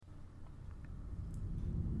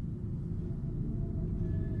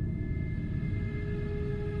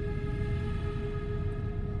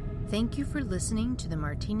Thank you for listening to the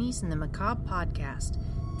Martinis and the Macabre podcast.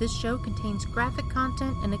 This show contains graphic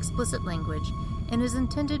content and explicit language and is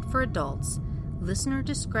intended for adults. Listener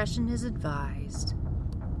discretion is advised.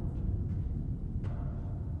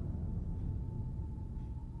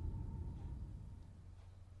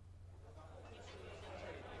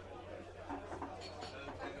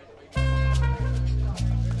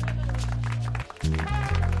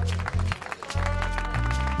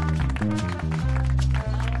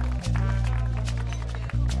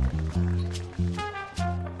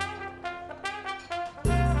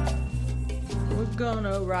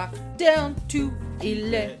 Gonna rock down to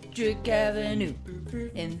Electric Avenue,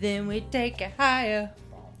 and then we take it higher.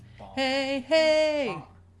 Hey, hey!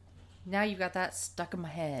 Now you've got that stuck in my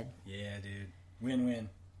head. Yeah, dude. Win-win.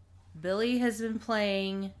 Billy has been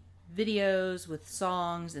playing videos with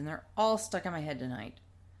songs, and they're all stuck in my head tonight.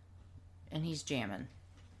 And he's jamming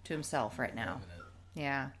to himself right now.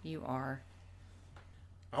 Yeah, you are.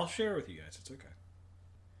 I'll share with you guys. It's okay.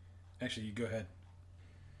 Actually, you go ahead.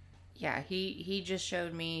 Yeah, he just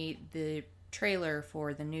showed me the trailer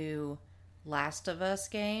for the new Last of Us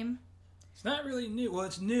game. It's not really new. Well,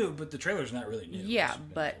 it's new, but the trailer's not really new. Yeah,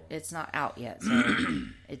 but it's not out yet, so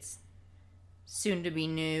it's soon to be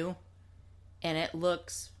new. And it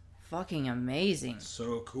looks fucking amazing.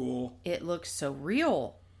 So cool. It looks so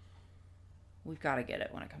real. We've got to get it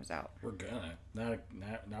when it comes out. We're gonna.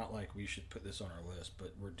 Not like we should put this on our list,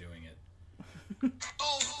 but we're doing it.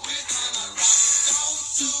 Oh, we're gonna rock down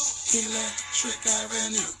to Electric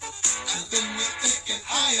Avenue, and then we take it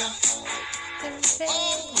higher.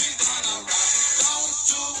 Oh, we're gonna rock down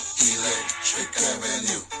to Electric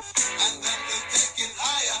Avenue, and then we take it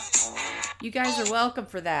higher. You guys are welcome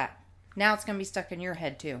for that. Now it's going to be stuck in your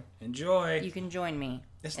head, too. Enjoy. You can join me.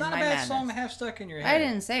 It's in not a my bad madness. song to have stuck in your head. I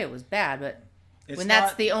didn't say it was bad, but It's when not,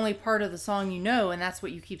 that's the only part of the song you know, and that's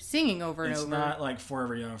what you keep singing over and it's over. It's not like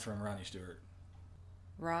Forever Young from Rodney Stewart.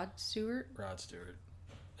 Rod Stewart? Rod Stewart.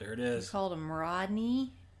 There it You is. called him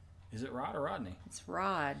Rodney? Is it Rod or Rodney? It's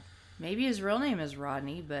Rod. Maybe his real name is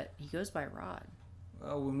Rodney, but he goes by Rod.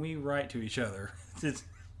 Well, when we write to each other, it's...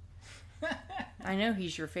 I know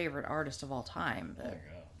he's your favorite artist of all time, but... There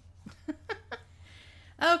you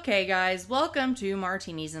go. Okay, guys, welcome to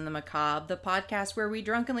Martinis and the Macabre, the podcast where we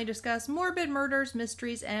drunkenly discuss morbid murders,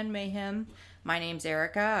 mysteries, and mayhem. My name's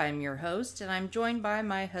Erica, I'm your host, and I'm joined by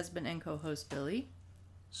my husband and co-host, Billy.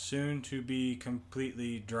 Soon to be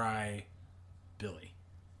completely dry Billy.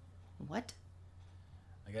 What?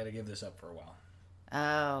 I gotta give this up for a while.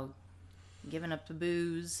 Oh, giving up the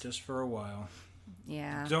booze. Just for a while.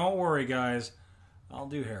 Yeah. Don't worry, guys. I'll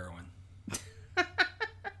do heroin.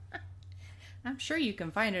 I'm sure you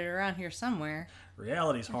can find it around here somewhere.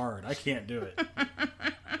 Reality's hard. I can't do it.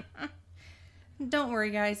 Don't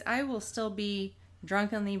worry, guys. I will still be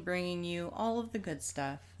drunkenly bringing you all of the good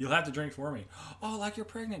stuff. You'll have to drink for me. Oh, like you're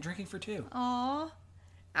pregnant, drinking for two. Aw.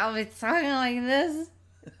 I'll be talking like this.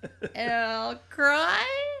 And I'll cry.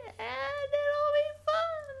 And it'll be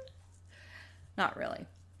fun. Not really.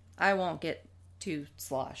 I won't get too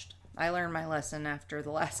sloshed. I learned my lesson after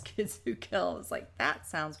The Last Kids Who Kill. It's like, that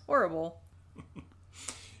sounds horrible.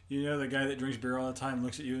 You know the guy that drinks beer all the time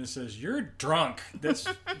looks at you and says, "You're drunk." That's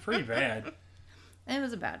pretty bad. And it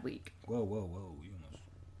was a bad week. Whoa. You almost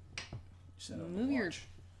set up Move your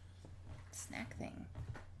snack thing.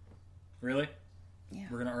 Really? Yeah.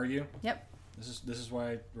 We're gonna argue? Yep. This is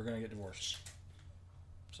why we're gonna get divorced.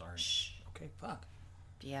 Sorry. Shh. Okay, fuck.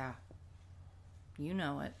 Yeah. You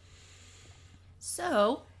know it.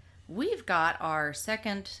 So, we've got our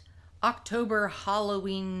second October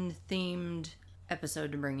Halloween-themed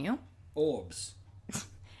episode to bring you. Orbs.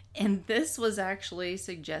 And this was actually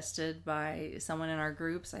suggested by someone in our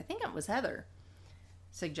groups. I think it was Heather.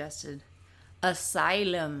 Suggested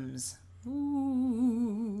asylums.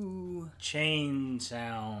 Ooh. Chain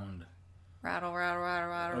sound. Rattle, rattle, rattle,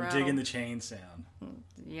 rattle, I'm rattle. digging the chain sound.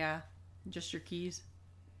 Yeah. Just your keys.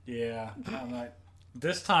 Yeah. I'm like,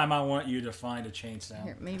 this time I want you to find a chain sound.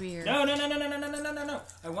 Here, maybe you're... No.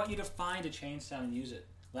 I want you to find a chain sound and use it.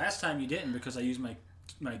 Last time you didn't because I used my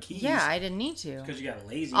keys. Yeah, I didn't need to. Because you got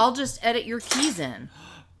lazy. I'll just edit your keys in.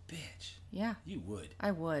 Bitch. Yeah. You would.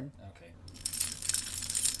 I would. Okay.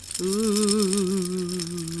 Ooh.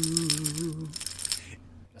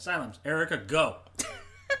 Asylums. Erica, go.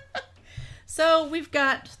 So we've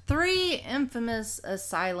got 3 infamous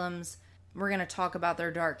asylums. We're going to talk about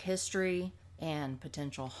their dark history and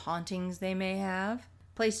potential hauntings they may have.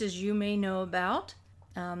 Places you may know about.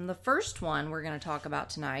 The first one we're going to talk about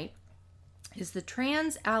tonight is the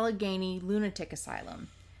Trans-Allegheny Lunatic Asylum,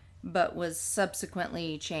 but was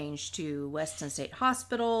subsequently changed to Weston State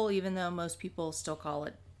Hospital, even though most people still call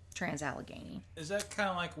it Trans-Allegheny. Is that kind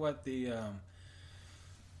of like what the,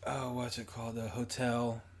 what's it called? The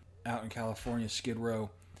hotel out in California, Skid Row.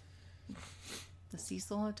 The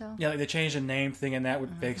Cecil Hotel? Yeah, like they changed the name thing and that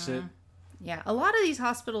would fix it. Yeah, a lot of these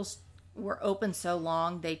hospitals were open so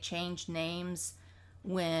long, they changed names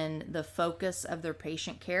when the focus of their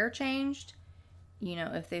patient care changed. You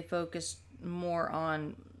know, if they focused more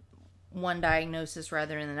on one diagnosis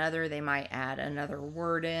rather than another, they might add another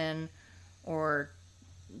word in or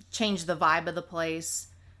change the vibe of the place.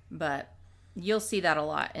 But you'll see that a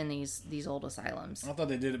lot in these old asylums. I thought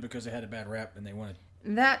they did it because they had a bad rap and they wanted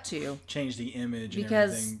That too. to change the image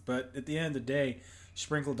Because- and everything. But at the end of the day,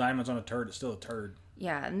 sprinkle diamonds on a turd, it's still a turd.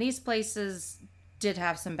 Yeah, and these places did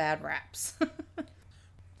have some bad raps.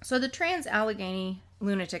 So the Trans-Allegheny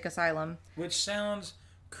Lunatic Asylum, Which sounds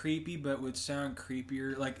creepy, but would sound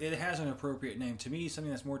creepier. Like, it has an appropriate name. To me, something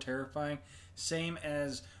that's more terrifying. Same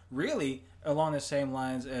as, really, along the same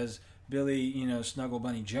lines as Billy, Snuggle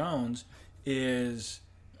Bunny Jones, is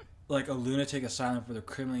like a lunatic asylum for the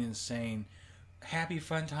criminally insane. Happy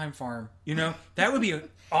Fun Time Farm. That would be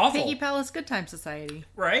awful. Piggy Palace Good Time Society.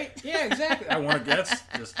 Right? Yeah, exactly. That's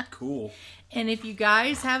just cool. And if you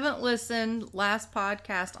guys haven't listened, last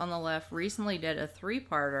podcast on the left recently did a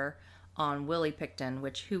 3-parter on Willie Picton,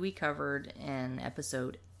 who we covered in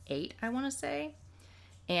episode 8, I want to say.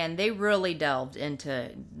 And they really delved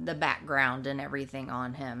into the background and everything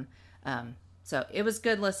on him. So it was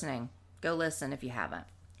good listening. Go listen if you haven't.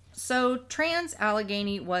 So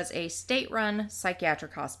Trans-Allegheny was a state-run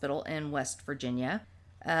psychiatric hospital in West Virginia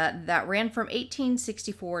that ran from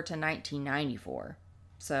 1864 to 1994.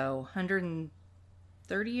 So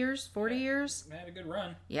 130 years, 40 years? They had a good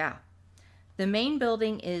run. Yeah. The main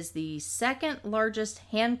building is the second largest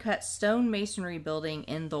hand-cut stone masonry building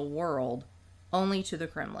in the world, only to the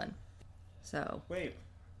Kremlin. So, Wait,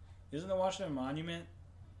 isn't the Washington Monument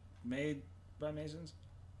made by Masons?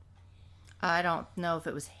 I don't know if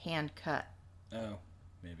it was hand-cut. Oh,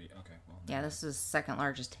 maybe. Okay. Well, Yeah, this is the second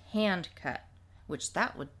largest hand-cut, which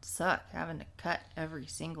that would suck, having to cut every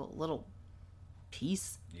single little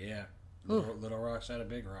piece. yeah. Ooh. Little rocks out of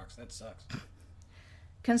big rocks. That sucks.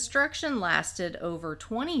 Construction lasted over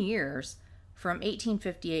 20 years from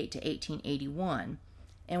 1858 to 1881,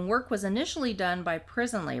 and work was initially done by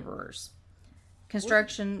prison laborers.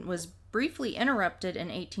 Construction was briefly interrupted in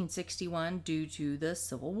 1861 due to the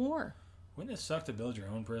Civil War. Wouldn't it suck to build your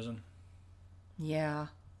own prison? Yeah,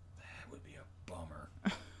 That would be a bummer.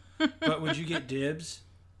 But would you get dibs?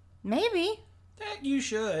 maybe. That you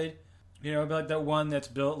should. Like that one that's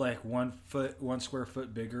built like 1 square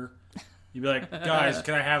foot bigger. You'd be like, guys,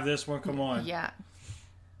 can I have this one? Come on. Yeah.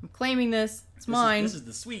 I'm claiming this. It's mine. This is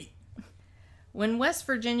the suite. When West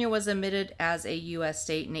Virginia was admitted as a U.S.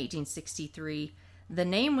 state in 1863, the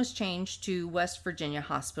name was changed to West Virginia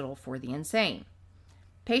Hospital for the Insane.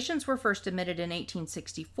 Patients were first admitted in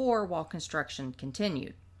 1864 while construction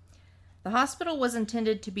continued. The hospital was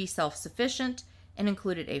intended to be self-sufficient and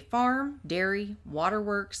included a farm, dairy,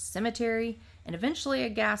 waterworks, cemetery, and eventually a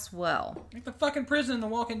gas well. Like the fucking prison in The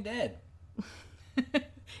Walking Dead.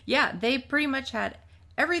 Yeah, they pretty much had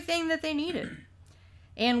everything that they needed.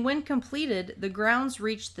 And when completed, the grounds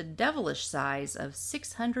reached the devilish size of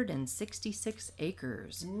 666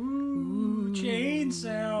 acres. Ooh, chain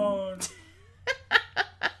sound.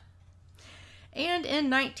 And in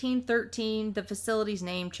 1913, the facility's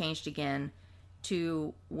name changed again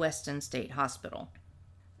to Weston State Hospital.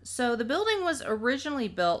 So the building was originally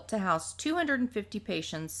built to house 250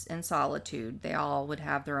 patients in solitude. They all would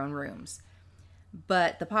have their own rooms.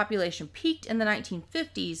 But the population peaked in the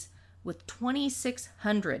 1950s with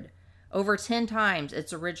 2,600, over 10 times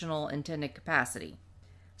its original intended capacity.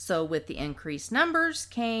 So with the increased numbers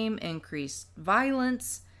came increased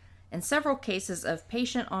violence, and several cases of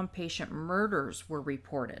patient-on-patient murders were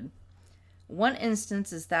reported. One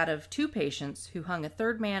instance is that of 2 patients who hung a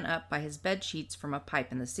third man up by his bed sheets from a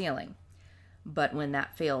pipe in the ceiling. But when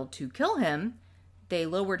that failed to kill him, they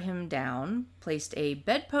lowered him down, placed a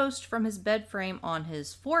bedpost from his bed frame on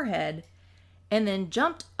his forehead, and then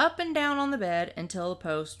jumped up and down on the bed until the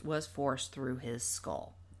post was forced through his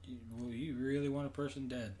skull. You really want a person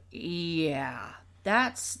dead? Yeah,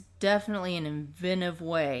 that's definitely an inventive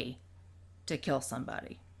way to kill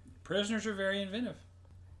somebody. Prisoners are very inventive.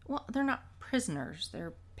 Well, they're not prisoners,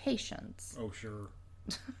 they're patients. Oh, sure.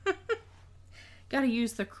 Gotta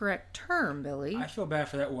use the correct term, Billy. I feel bad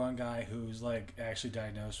for that one guy who's like actually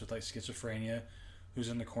diagnosed with like schizophrenia, who's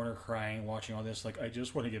in the corner crying, watching all this. Like, I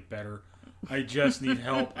just want to get better. I just need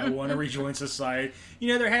help. I want to rejoin society.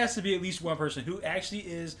 There has to be at least one person who actually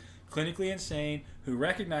is clinically insane, who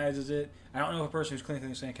recognizes it. I don't know if a person who's clinically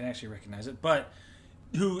insane can actually recognize it, but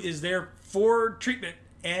who is there for treatment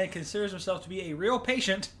and considers himself to be a real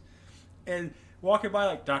patient, and walking by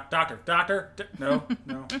like, doctor, no,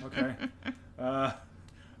 okay.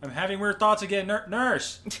 I'm having weird thoughts again.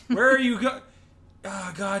 Nurse, where are you go?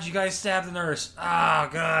 Oh, God, you guys stabbed the nurse. Oh,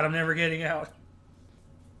 God, I'm never getting out.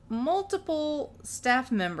 Multiple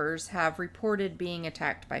staff members have reported being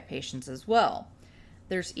attacked by patients as well.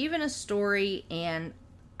 There's even a story, and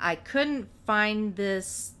I couldn't find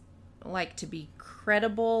this to be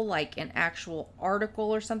credible, like an actual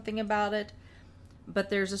article or something about it. But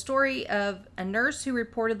there's a story of a nurse who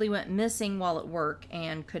reportedly went missing while at work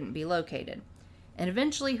and couldn't be located. And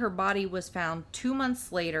eventually her body was found 2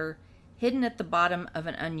 months later, hidden at the bottom of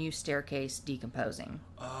an unused staircase, decomposing.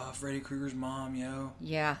 Oh, Freddy Krueger's mom, yo.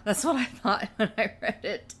 Yeah, that's what I thought when I read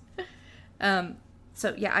it.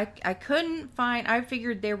 So, yeah, I couldn't find... I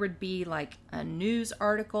figured there would be, a news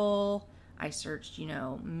article. I searched,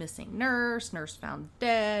 missing nurse found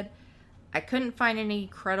dead. I couldn't find any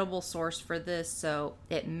credible source for this, so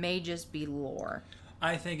it may just be lore.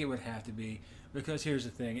 I think it would have to be. Because here's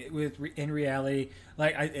the thing, in reality,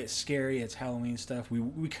 it's scary, it's Halloween stuff.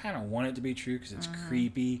 We kind of want it to be true because it's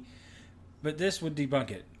creepy, but this would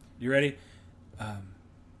debunk it. You ready,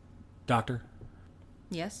 Doctor?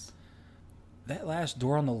 Yes. That last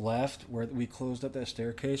door on the left where we closed up that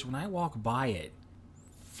staircase. When I walk by it,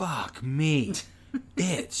 fuck me,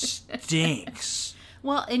 it stinks.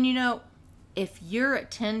 Well, and if you're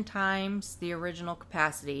at 10 times the original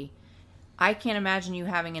capacity, I can't imagine you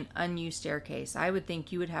having an unused staircase. I would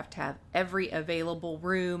think you would have to have every available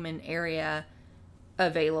room and area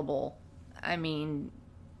available. I mean,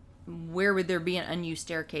 where would there be an unused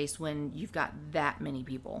staircase when you've got that many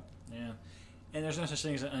people? Yeah. And there's no such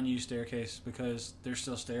thing as an unused staircase because there's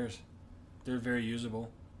still stairs. They're very usable.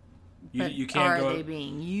 You can't are they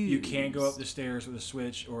being used? You can't go up the stairs with a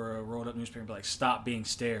switch or a rolled up newspaper and be like, stop being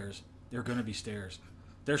stairs. They're going to be stairs.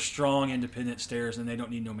 They're strong, independent stairs, and they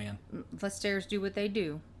don't need no man. Let stairs do what they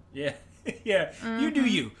do. Yeah. Yeah. Mm-hmm. You do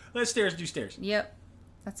you. Let stairs do stairs. Yep.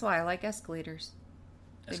 That's why I like escalators.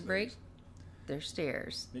 They Escalators. break, they're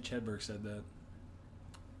stairs. Mitch Hedberg said that.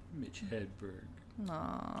 Mitch Hedberg.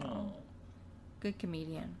 Aww. Oh. Good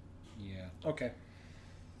comedian. Yeah. Okay.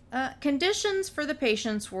 Conditions for the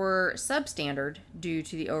patients were substandard due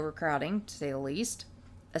to the overcrowding, to say the least.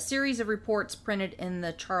 A series of reports printed in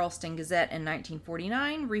the Charleston Gazette in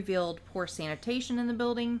 1949 revealed poor sanitation in the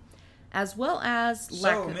building, as well as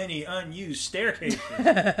many unused staircases.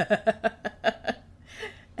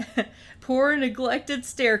 Poor neglected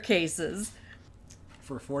staircases.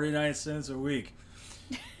 For 49 cents a week,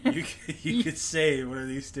 you could save one of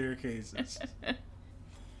these staircases. Oh,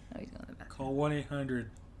 he's going to the back. Call 1-800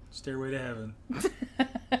 Stairway to Heaven. In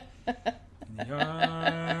the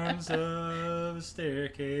arms of a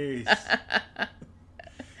staircase.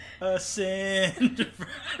 Ascend.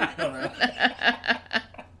 I don't know.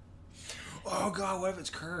 Oh God, what if it's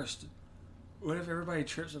cursed? What if everybody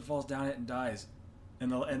trips and falls down it and dies?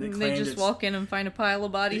 And they just walk in and find a pile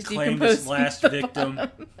of bodies decomposed. This last victim.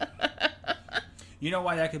 You know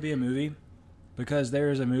why that could be a movie? Because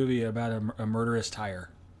there is a movie about a murderous tire.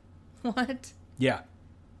 What? Yeah.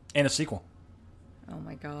 And a sequel. Oh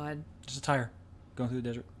my God. Just a tire. Going through the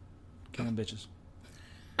desert. Killing bitches.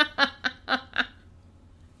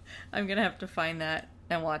 I'm going to have to find that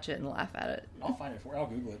and watch it and laugh at it. I'll find it for you. I'll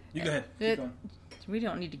Google it. You go ahead. Keep going. We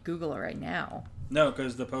don't need to Google it right now. No,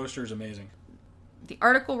 because the poster is amazing. The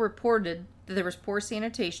article reported that there was poor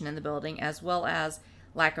sanitation in the building, as well as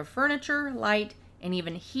lack of furniture, light, and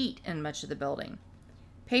even heat in much of the building.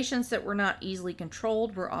 Patients that were not easily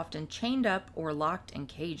controlled were often chained up or locked in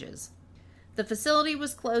cages. The facility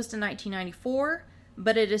was closed in 1994,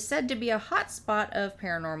 but it is said to be a hotspot of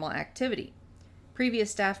paranormal activity.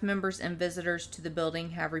 Previous staff members and visitors to the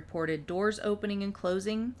building have reported doors opening and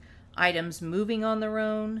closing, items moving on their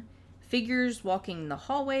own, figures walking the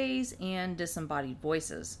hallways, and disembodied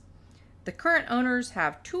voices. The current owners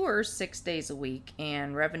have tours 6 days a week,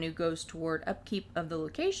 and revenue goes toward upkeep of the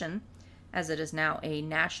location, as it is now a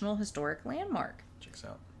National Historic Landmark. Checks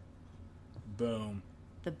out. Boom.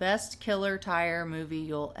 The best killer tire movie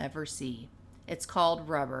you'll ever see. It's called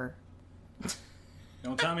Rubber.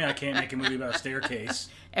 Don't tell me I can't make a movie about a staircase.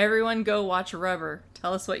 Everyone go watch Rubber.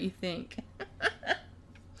 Tell us what you think.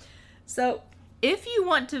 So, if you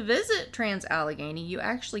want to visit Trans-Allegheny, you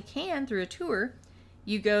actually can through a tour.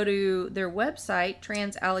 You go to their website,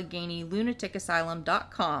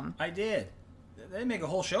 transalleghenylunaticasylum.com. I did. They make a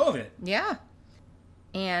whole show of it. Yeah.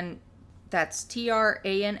 And that's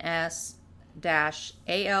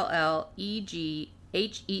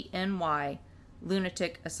TRANS-ALLEGHENY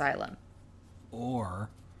Lunatic Asylum. Or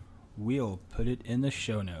We'll put it in the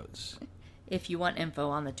show notes. if you want info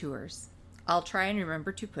on the tours. I'll try and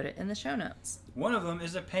remember to put it in the show notes. One of them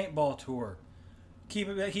is a paintball tour. Keep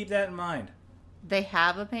that in mind. They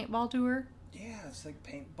have a paintball tour? Yeah, it's like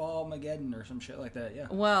Paintball Mageddon or some shit like that, yeah.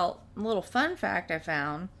 Well, a little fun fact I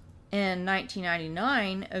found. In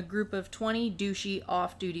 1999, a group of 20 douchey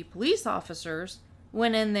off-duty police officers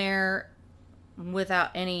went in there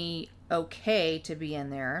without any okay to be in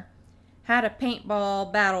there, had a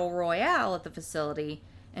paintball battle royale at the facility,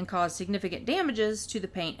 and caused significant damages to the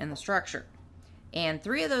paint and the structure. And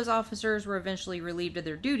 3 of those officers were eventually relieved of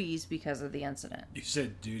their duties because of the incident. You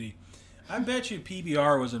said duty. I bet you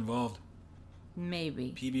PBR was involved.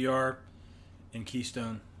 Maybe. PBR and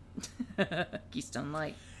Keystone. Keystone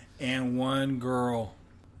Light. And one girl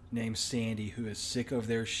named Sandy who is sick of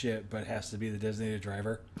their shit but has to be the designated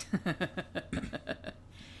driver.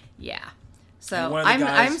 Yeah. And So one of the I'm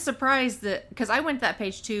guys- surprised that, because I went to that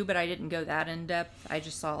page too, but I didn't go that in depth. I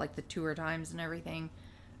just saw like the tour times and everything.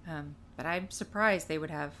 But I'm surprised they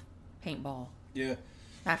would have paintball Yeah.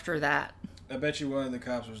 after that. I bet you one of the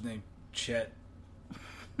cops was named Chet.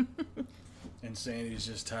 And Sandy's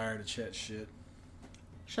just tired of Chet's shit.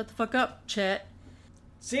 Shut the fuck up, Chet.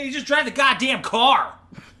 Sandy, just drive the goddamn car!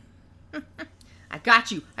 I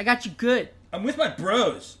got you. I got you good. I'm with my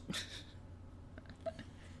bros.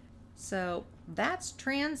 So that's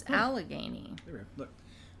Trans-Allegheny There we go. Look.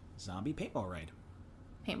 Zombie paintball ride.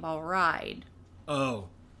 paintball ride. Oh.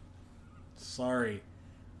 Sorry.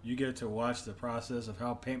 You get to watch the process of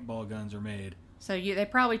how paintball guns are made. So they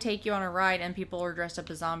probably take you on a ride and people are dressed up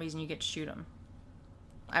as zombies and you get to shoot them.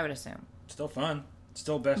 I would assume. Still fun.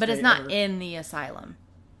 Still best But it's day not ever. in the asylum.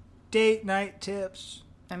 Date night tips.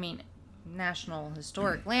 I mean, National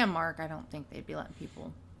Historic Landmark, I don't think they'd be letting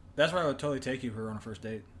people. That's where I would totally take you for on a first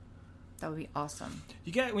date. That would be awesome.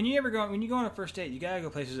 You got when you go on a first date, you gotta go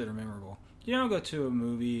places that are memorable. You don't go to a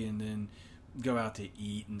movie and then go out to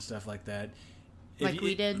eat and stuff like that.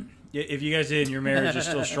 We did. If you guys did and your marriage is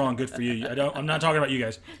still strong, good for you. I'm not talking about you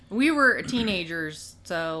guys. We were teenagers,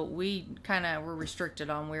 so we kind of were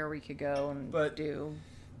restricted on where we could go and But- do.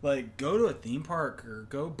 Like, go to a theme park or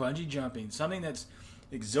go bungee jumping. Something that's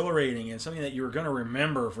exhilarating and something that you were going to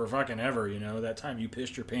remember for fucking ever, you know? That time you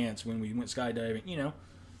pissed your pants when we went skydiving, you know?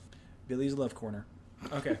 Billy's Love Corner.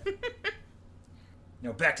 Okay.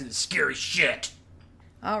 Now back to the scary shit.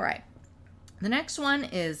 All right. The next one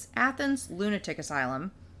is Athens Lunatic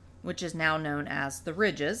Asylum, which is now known as the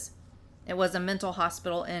Ridges. It was a mental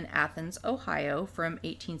hospital in Athens, Ohio from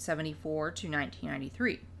 1874 to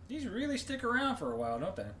 1993. These really stick around for a while,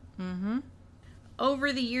 don't they? Mm-hmm.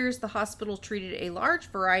 Over the years, the hospital treated a large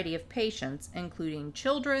variety of patients, including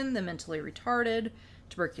children, the mentally retarded,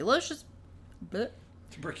 tuberculosis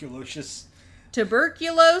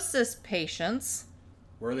patients.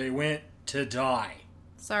 Where they went to die.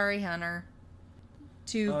 Sorry, Hunter.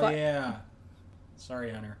 Yeah.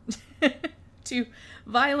 Sorry, Hunter. To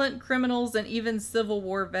violent criminals and even Civil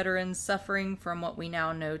War veterans suffering from what we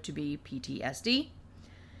now know to be PTSD.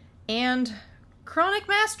 And chronic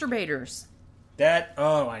masturbators.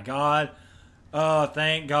 Oh my God. Oh,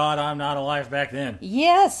 thank God I'm not alive back then.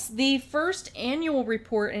 Yes, the first annual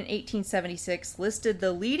report in 1876 listed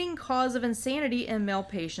the leading cause of insanity in male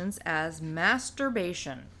patients as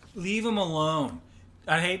masturbation. Leave them alone.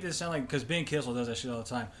 I hate to sound like, because Ben Kissel does that shit all the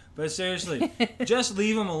time. But seriously, just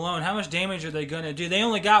leave them alone. How much damage are they going to do? They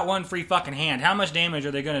only got one free fucking hand. How much damage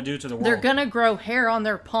are they going to do to the world? They're gonna grow hair on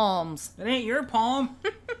their palms. It ain't your palm.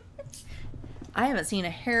 I haven't seen a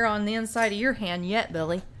hair on the inside of your hand yet,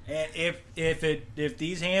 Billy. And if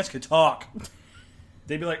these hands could talk,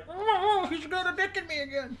 they'd be like, oh, he's got a dick in me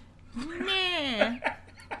again. Meh.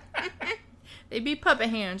 They'd be puppet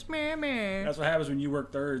hands. Meh, meh. That's what happens when you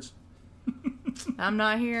work thirds. I'm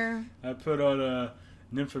not here. I put on a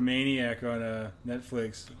Nymphomaniac on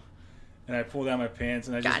Netflix, and I pull down my pants,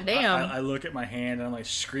 and Goddamn. I look at my hand, and I'm like,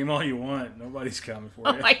 scream all you want. Nobody's coming for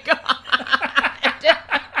Oh you. my god.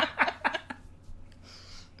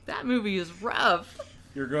 That movie is rough.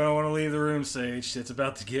 You're going to want to leave the room, Sage. It's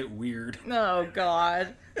about to get weird. Oh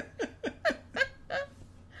god.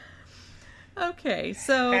 Okay,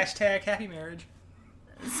 so Hashtag happy marriage.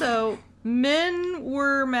 men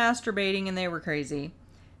were masturbating and they were crazy.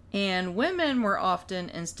 And women were often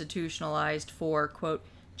institutionalized for, quote,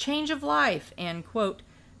 change of life and, quote,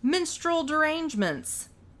 menstrual derangements.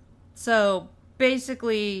 So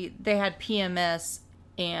basically, they had PMS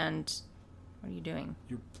and. What are you doing?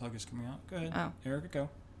 Your plug is coming out. Go ahead. Oh. Erica, go.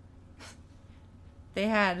 They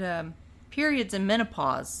had periods and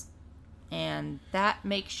menopause. And that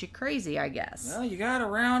makes you crazy, I guess. Well, you got to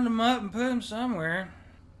round them up and put them somewhere.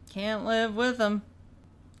 Can't live with them.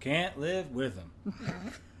 Can't live with them.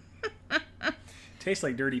 Tastes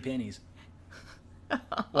like dirty pennies.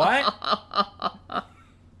 What?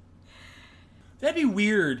 That'd be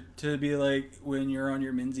weird to be like when you're on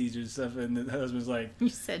your Menzies or stuff and the husband's like... You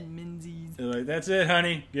said Menzies. They're like, that's it,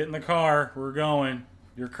 honey. Get in the car. We're going.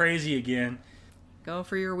 You're crazy again. Go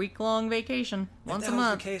for your week-long vacation once a If that was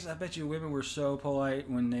month. the case, I bet you women were so polite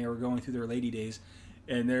when they were going through their lady days.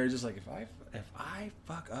 And they're just like, if I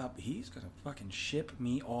fuck up, he's going to fucking ship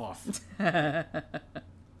me off.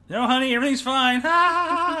 No, honey, everything's fine.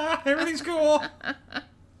 Everything's cool.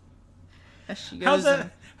 As she How's goes that- and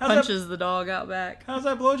how's that- punches the dog out back. How's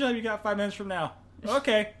that blowjob you got 5 minutes from now?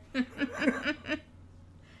 Okay.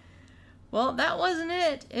 Well, that wasn't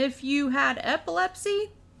it. If you had epilepsy,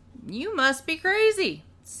 you must be crazy.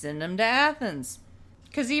 Send them to Athens.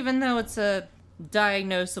 Because even though it's a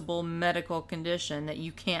diagnosable medical condition that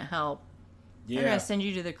you can't help, they're going Yeah. to send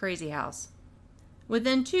you to the crazy house.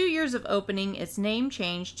 Within 2 years of opening, its name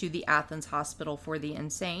changed to the Athens Hospital for the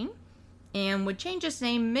Insane, and would change its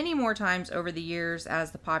name many more times over the years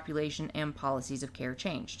as the population and policies of care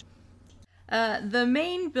changed. The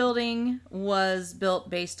main building was built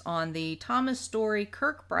based on the Thomas Story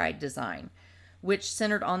Kirkbride design, which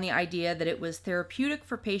centered on the idea that it was therapeutic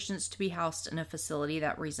for patients to be housed in a facility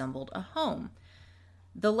that resembled a home.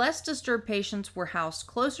 The less disturbed patients were housed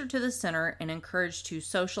closer to the center and encouraged to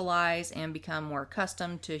socialize and become more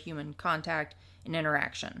accustomed to human contact and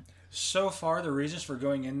interaction. So far, the reasons for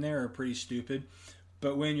going in there are pretty stupid.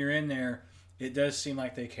 But when you're in there, it does seem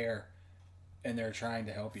like they care. And they're trying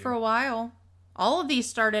to help you. For a while, all of these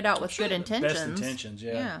started out with Sure, good intentions. Best intentions,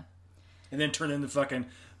 yeah. Yeah. And then turned into fucking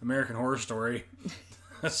American Horror Story.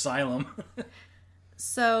 Asylum.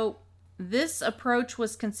 So, this approach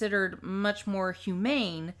was considered much more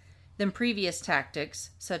humane than previous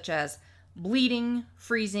tactics, such as bleeding,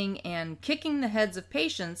 freezing, and kicking the heads of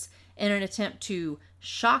patients in an attempt to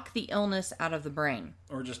shock the illness out of the brain.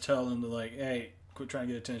 Or just tell them to like, hey, quit trying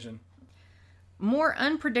to get attention. More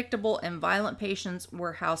unpredictable and violent patients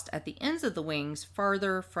were housed at the ends of the wings,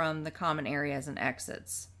 farther from the common areas and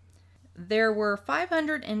exits. There were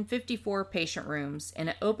 554 patient rooms, and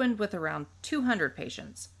it opened with around 200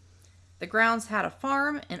 patients. The grounds had a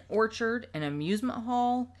farm, an orchard, an amusement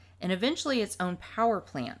hall, and eventually its own power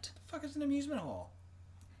plant. The fuck is an amusement hall?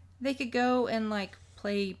 They could go and, like,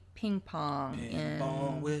 play ping pong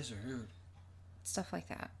Pinball and wizard. stuff like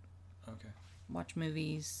that. Okay. Watch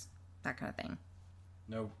movies, that kind of thing.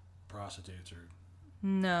 No prostitutes or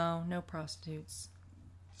No prostitutes.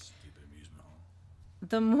 stupid amusement hall.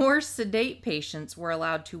 The more sedate patients were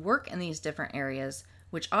allowed to work in these different areas,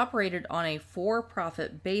 which operated on a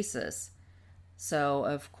for-profit basis. So,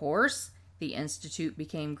 of course, the Institute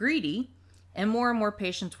became greedy, and more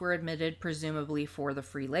patients were admitted, presumably for the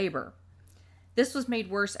free labor. This was made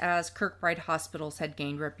worse as Kirkbride hospitals had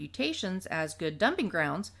gained reputations as good dumping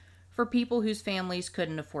grounds for people whose families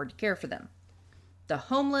couldn't afford to care for them. The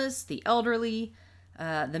homeless, the elderly,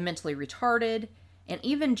 the mentally retarded, and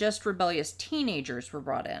even just rebellious teenagers were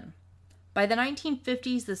brought in. By the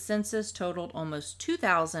 1950s, the census totaled almost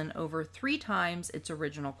 2,000, over 3 times its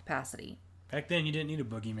original capacity. Back then, you didn't need a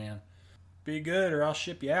boogeyman. Be good or I'll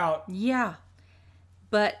ship you out. Yeah,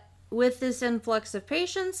 but with this influx of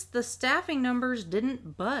patients, the staffing numbers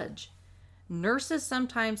didn't budge. Nurses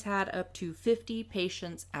sometimes had up to 50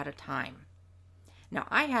 patients at a time. Now,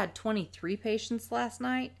 I had 23 patients last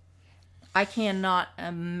night. I cannot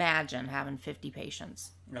imagine having 50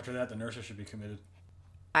 patients. After that, the nurses should be committed.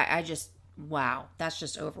 I just, wow, that's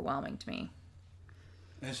just overwhelming to me.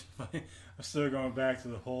 It's funny. I'm still going back to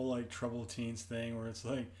the whole like troubled teens thing where it's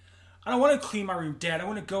like, I don't want to clean my room, Dad. I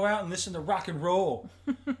want to go out and listen to rock and roll.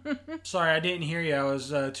 Sorry, I didn't hear you. I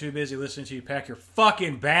was too busy listening to you pack your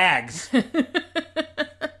fucking bags.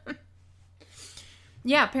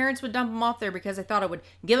 Yeah, parents would dump them off there because they thought it would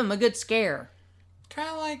give them a good scare. Kind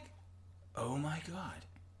of like, oh my God.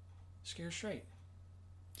 Scare straight.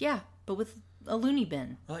 Yeah, but with a loony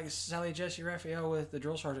bin. Or like Sally Jesse Raphael with the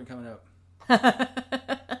drill sergeant coming up.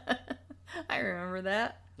 I remember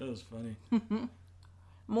that. That was funny.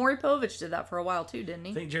 Maury Povich did that for a while too, didn't I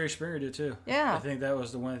he? think Jerry Springer did too. Yeah. I think that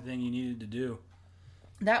was the one thing you needed to do.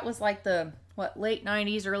 That was like the, late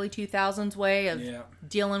 90s, early 2000s way of Yeah.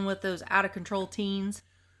 dealing with those out-of-control teens.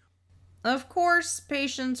 Of course,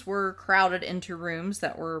 patients were crowded into rooms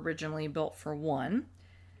that were originally built for one.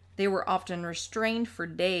 They were often restrained for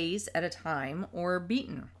days at a time or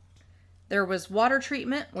beaten. There was water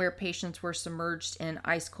treatment where patients were submerged in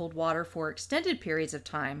ice-cold water for extended periods of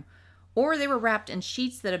time, or they were wrapped in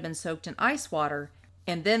sheets that had been soaked in ice water,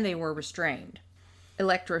 and then they were restrained.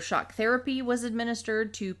 Electroshock therapy was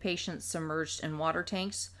administered to patients submerged in water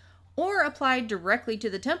tanks or applied directly to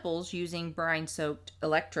the temples using brine-soaked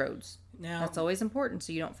electrodes. Now, That's always important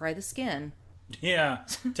so you don't fry the skin. yeah.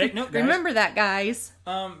 Take note, guys. Remember that, guys.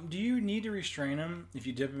 Do you need to restrain them if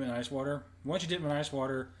you dip them in ice water? Once you dip them in ice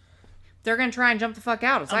water, They're going to try and jump the fuck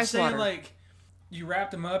out. It's I'm ice saying water. like you wrap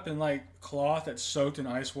them up in like cloth that's soaked in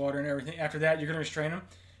ice water and everything. After that, you're going to restrain them.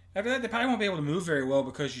 After that, they probably won't be able to move very well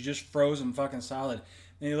because you just froze them fucking solid.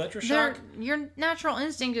 And the electroshock, Your natural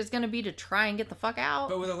instinct is going to be to try and get the fuck out.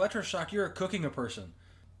 but with electroshock, you're cooking a person.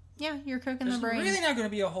 Yeah, you're cooking There's the brain. really not going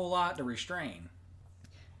to be a whole lot to restrain.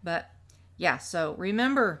 But, yeah, so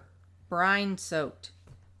remember, brine soaked.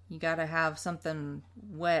 You got to have something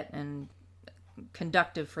wet and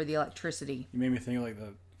conductive for the electricity. You made me think of like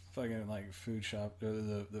the fucking like food shop,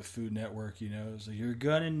 or the Food Network. You know, it's like you're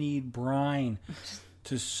gonna need brine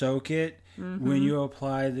to soak it when you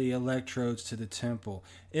apply the electrodes to the temple.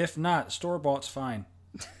 If not, store bought's fine.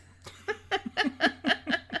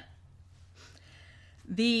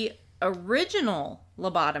 The original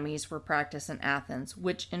lobotomies were practiced in Athens,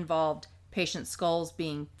 which involved patient skulls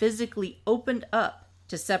being physically opened up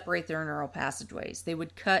to separate their neural passageways. They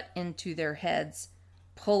would cut into their heads,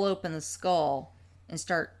 pull open the skull, and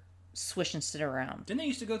start swishing shit around. Didn't they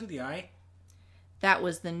used to go through the eye? That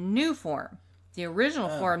was the new form. The original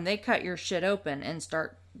form, they cut your shit open and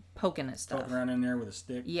start poking at stuff. Poking around in there with a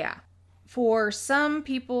stick. Yeah. For some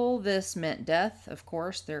people, this meant death. Of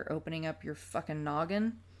course, they're opening up your fucking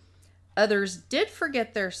noggin. Others did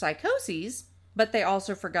forget their psychoses, but they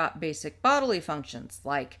also forgot basic bodily functions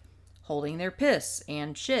like holding their piss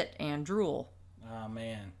and shit and drool. Oh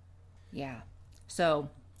man. Yeah. So,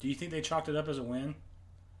 Do you think they chalked it up as a win?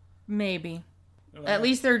 maybe. At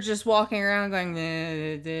least they're just walking around going,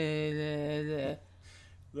 "Duh, duh, duh,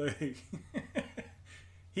 duh." Like,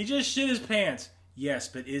 he just shit his pants. Yes,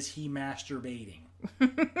 but is he masturbating?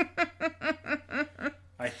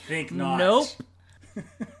 I think not. Nope.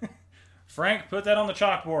 Frank, put that on the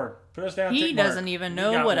chalkboard. Put us down. He tick mark. doesn't even We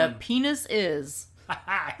know got what a one. penis is.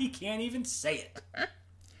 He can't even say it.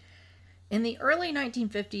 In the early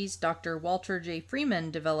 1950s, Dr. Walter J.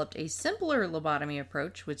 Freeman developed a simpler lobotomy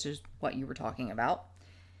approach, which is what you were talking about,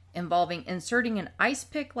 involving inserting an ice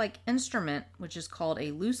pick-like instrument, which is called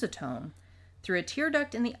a lucitome, through a tear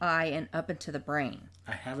duct in the eye and up into the brain.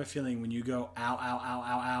 I have a feeling when you go ow, ow, ow,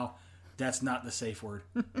 ow, ow, that's not the safe word.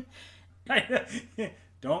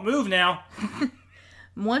 Don't move now.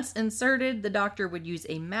 Once inserted, the doctor would use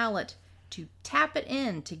a mallet to tap it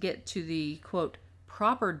in to get to the, quote,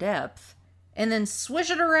 proper depth, and then swish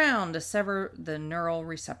it around to sever the neural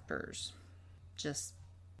receptors. Just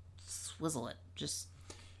swizzle it. Just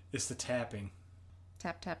It's the tapping.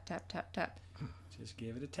 tap, tap, tap, tap, tap. Just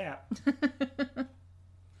give it a tap.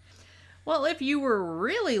 Well, if you were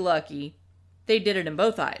really lucky, they did it in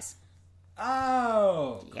both eyes.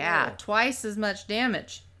 Oh, cool. Yeah, twice as much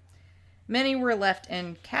damage. Many were left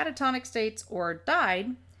in catatonic states or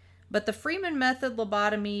died, but the Freeman method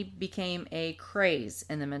lobotomy became a craze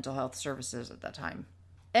in the mental health services at that time.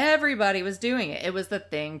 Everybody was doing it. It was the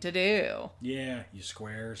thing to do. Yeah, you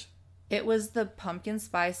squares. It was the pumpkin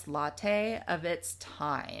spice latte of its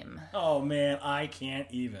time. Oh man, I can't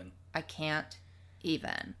even. I can't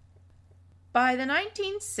even. By the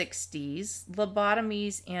 1960s,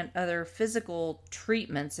 lobotomies and other physical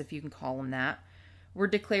treatments, if you can call them that, were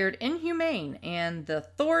declared inhumane, and the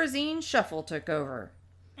Thorazine shuffle took over.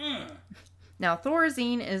 Now,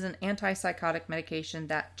 Thorazine is an antipsychotic medication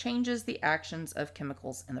that changes the actions of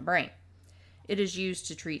chemicals in the brain. It is used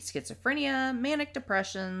to treat schizophrenia, manic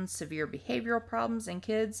depression, severe behavioral problems in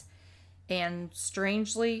kids, and,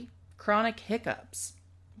 strangely, chronic hiccups,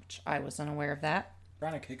 which I was unaware of that.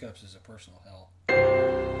 Chronic hiccups is a personal hell.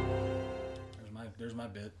 There's my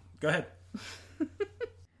bit. Go ahead.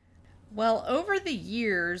 Well, over the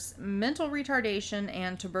years, mental retardation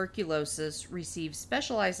and tuberculosis received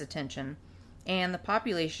specialized attention, and the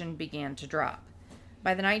population began to drop.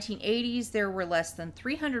 By the 1980s, there were less than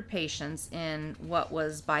 300 patients in what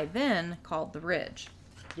was by then called the Ridge.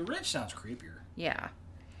 The Ridge sounds creepier. Yeah.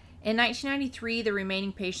 In 1993, the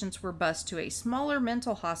remaining patients were bused to a smaller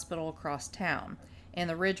mental hospital across town, and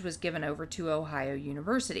the Ridge was given over to Ohio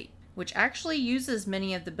University, which actually uses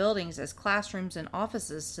many of the buildings as classrooms and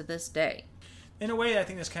offices to this day. In a way, I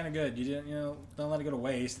think that's kind of good. You didn't, don't let it go to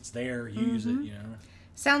waste. It's there. Use it.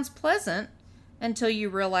 Sounds pleasant until you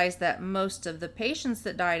realize that most of the patients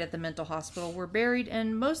that died at the mental hospital were buried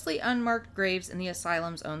in mostly unmarked graves in the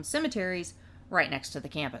asylum's own cemeteries right next to the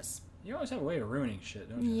campus. You always have a way of ruining shit,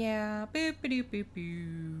 don't you? Yeah. Boop, boop, boop,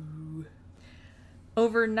 boop.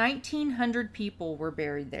 Over 1,900 people were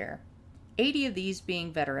buried there. 80 of these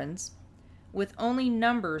being veterans, with only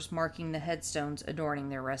numbers marking the headstones adorning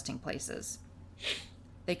their resting places.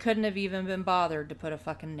 They couldn't have even been bothered to put a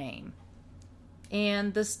fucking name.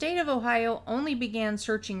 And the state of Ohio only began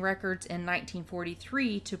searching records in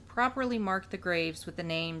 1943 to properly mark the graves with the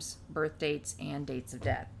names, birth dates, and dates of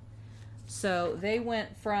death. So they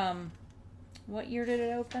went from, what year did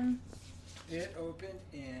it open? It opened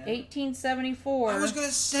in 1874. I was going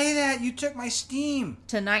to say that. You took my steam.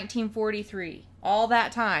 To 1943. All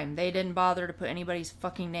that time, they didn't bother to put anybody's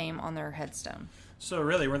fucking name on their headstone. So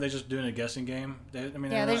really, weren't they just doing a guessing game? They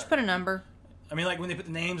Just put a number. I mean, like when they put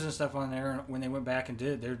the names and stuff on there, when they went back and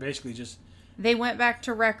did it, they were basically just... They went back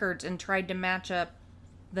to records and tried to match up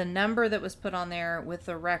the number that was put on there with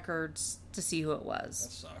the records to see who it was.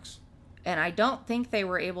 That sucks. And I don't think they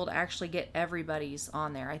were able to actually get everybody's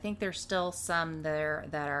on there. I think there's still some there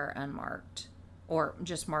that are unmarked or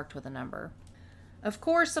just marked with a number. Of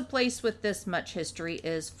course, a place with this much history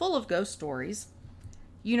is full of ghost stories.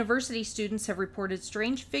 University students have reported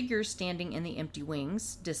strange figures standing in the empty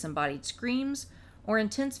wings, disembodied screams, or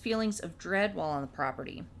intense feelings of dread while on the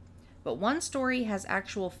property. But one story has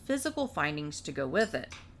actual physical findings to go with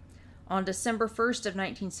it. On December 1st of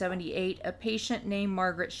 1978, a patient named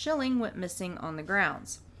Margaret Schilling went missing on the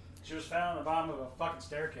grounds. She was found on the bottom of a fucking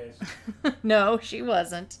staircase. No, she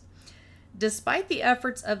wasn't. Despite the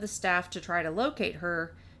efforts of the staff to try to locate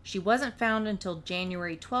her, she wasn't found until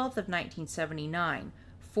January 12th of 1979,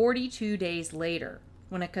 42 days later,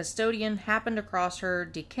 when a custodian happened across her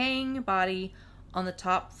decaying body on the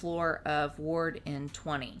top floor of Ward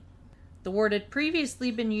N20. The ward had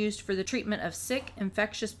previously been used for the treatment of sick,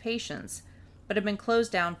 infectious patients, but had been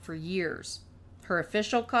closed down for years. Her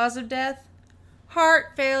official cause of death?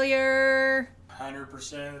 Heart failure!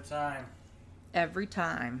 100% of the time. Every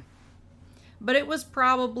time. But it was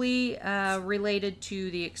probably related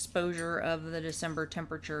to the exposure of the December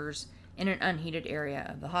temperatures in an unheated area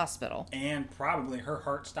of the hospital. And probably her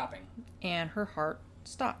heart stopping. And her heart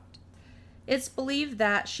stopped. It's believed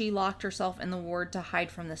that she locked herself in the ward to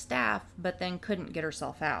hide from the staff, but then couldn't get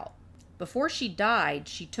herself out. Before she died,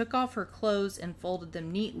 she took off her clothes and folded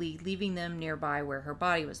them neatly, leaving them nearby where her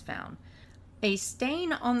body was found. A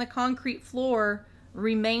stain on the concrete floor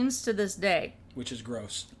remains to this day. Which is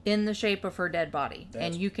gross. In the shape of her dead body. That's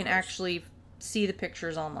and you can gross. actually see the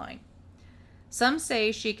pictures online. Some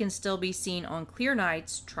say she can still be seen on clear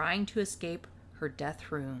nights trying to escape her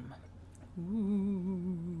death room.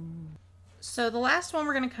 Ooh. So the last one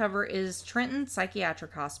we're going to cover is Trenton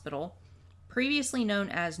Psychiatric Hospital, previously known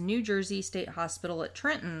as New Jersey State Hospital at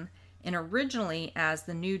Trenton, and originally as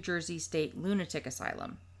the New Jersey State Lunatic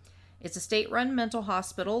Asylum. It's a state-run mental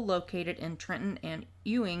hospital located in Trenton and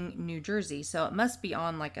Ewing, New Jersey, so it must be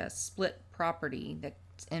on like a split property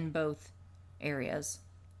that's in both areas.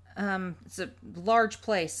 It's a large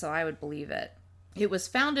place, so I would believe it. It was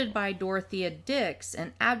founded by Dorothea Dix,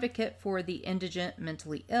 an advocate for the indigent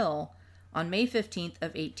mentally ill, on May 15th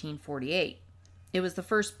of 1848. It was the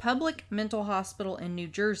first public mental hospital in New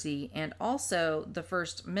Jersey and also the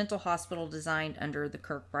first mental hospital designed under the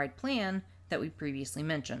Kirkbride Plan that we previously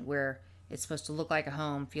mentioned, where it's supposed to look like a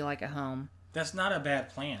home, feel like a home. That's not a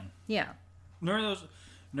bad plan. Yeah. Remember those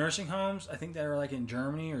nursing homes, I think that are like in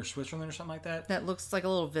Germany or Switzerland or something like that? That looks like a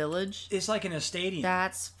little village. It's like in a stadium.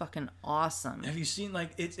 That's fucking awesome. Have you seen,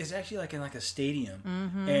 like, it's actually like in like a stadium.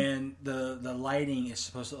 Mm-hmm. And the lighting is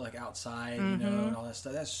supposed to look like outside, you know, and all that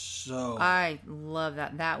stuff. That's so... I love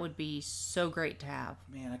that. That would be so great to have.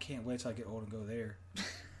 Man, I can't wait till I get old and go there.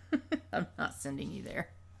 I'm not sending you there.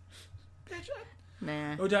 Bitch,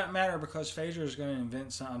 Nah. It doesn't matter because Phaser is going to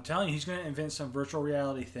invent some... I'm telling you, he's going to invent some virtual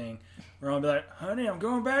reality thing. Where I'll be like, honey, I'm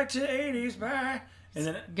going back to the 80s, bye. And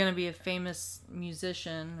then... Gonna be a famous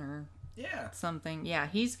musician or something. Yeah,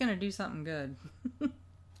 he's gonna do something good.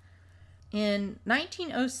 In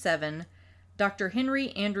 1907, Dr.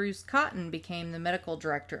 Henry Andrews Cotton became the medical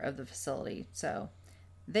director of the facility. So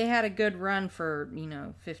they had a good run for,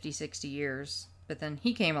 50, 60 years. But then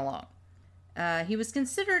he came along. He was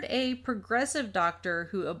considered a progressive doctor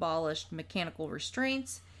who abolished mechanical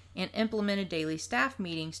restraints and implemented daily staff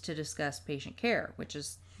meetings to discuss patient care, which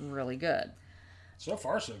is really good. So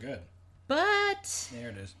far, so good. But... There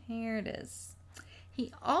it is. Here it is.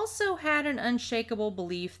 He also had an unshakable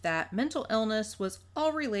belief that mental illness was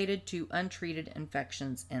all related to untreated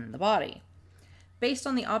infections in the body. Based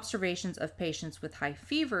on the observations of patients with high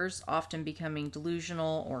fevers often becoming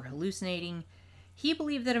delusional or hallucinating, he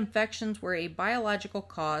believed that infections were a biological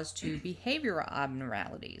cause to behavioral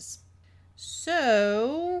abnormalities.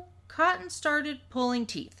 So, Cotton started pulling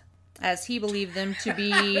teeth, as he believed them to be...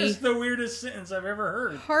 That's the weirdest sentence I've ever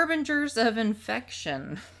heard. harbingers of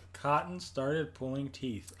infection. Cotton started pulling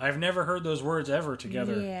teeth. I've never heard those words ever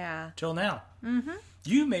together. Yeah. Till now. Mm-hmm.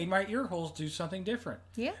 You made my ear holes do something different.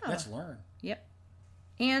 Yeah. Let's learn. Yep.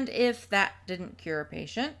 And if that didn't cure a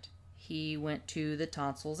patient, he went to the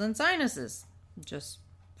tonsils and sinuses. Just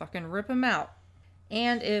fucking rip them out.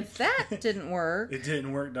 And if that didn't work... It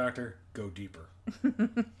didn't work, doctor. Go deeper.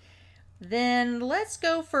 Then let's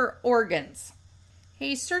go for organs.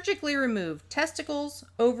 He surgically removed testicles,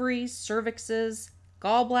 ovaries, cervixes,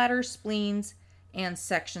 gallbladders, spleens, and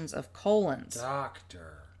sections of colons.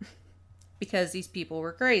 Doctor. Because these people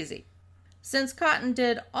were crazy. Since Cotton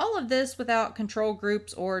did all of this without control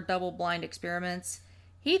groups or double-blind experiments,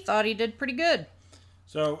 he thought he did pretty good.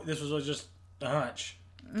 So this was just a hunch.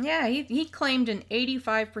 Yeah, he claimed an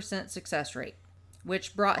 85% success rate,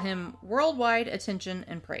 which brought him worldwide attention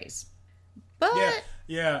and praise. But...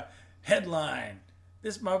 Yeah. Headline.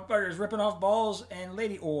 This motherfucker is ripping off balls and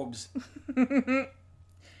lady orbs.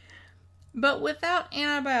 But without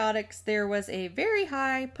antibiotics, there was a very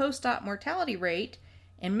high post-op mortality rate,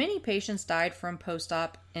 and many patients died from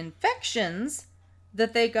post-op infections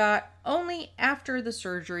that they got only after the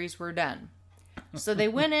surgeries were done. So they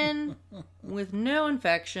went in with no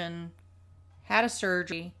infection, had a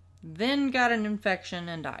surgery, then got an infection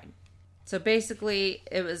and died. So basically,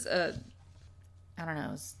 it was a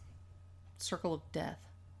circle of death.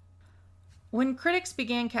 When critics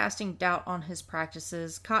began casting doubt on his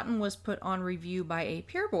practices, Cotton was put on review by a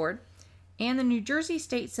peer board, and the New Jersey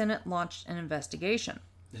State Senate launched an investigation.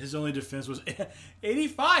 His only defense was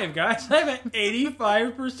 85, guys. I'm at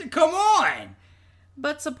 85%. Come on!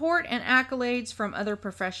 But support and accolades from other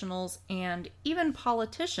professionals and even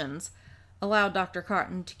politicians allowed Dr.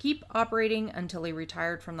 Cotton to keep operating until he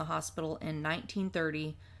retired from the hospital in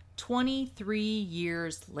 1930, 23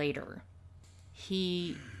 years later.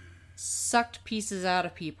 He sucked pieces out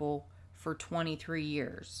of people for 23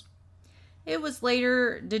 years. It was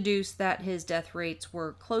later deduced that his death rates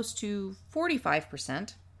were close to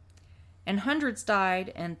 45%, and hundreds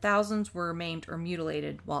died and thousands were maimed or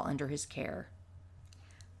mutilated while under his care.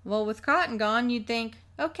 Well, with Cotton gone, you'd think,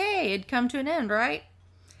 okay, it'd come to an end, right?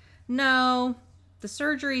 No, the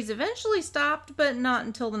surgeries eventually stopped, but not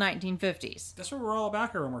until the 1950s. That's what we're all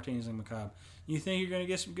about here on Martinis and Macabre. You think you're going to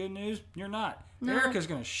get some good news? You're not. No. Erica's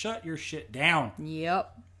going to shut your shit down.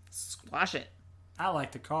 Yep. Squash it. I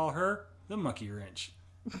like to call her the monkey wrench.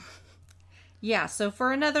 Yeah, so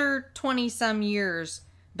for another 20-some years,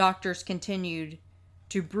 doctors continued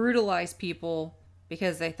to brutalize people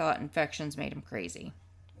because they thought infections made them crazy.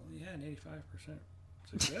 Well, yeah, an 85%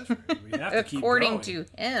 success rate. We have to keep According going. to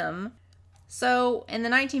him. So, in the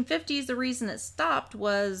 1950s, the reason it stopped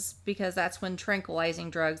was because that's when tranquilizing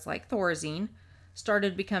drugs like Thorazine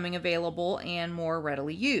started becoming available and more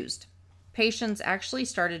readily used. Patients actually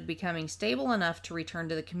started becoming stable enough to return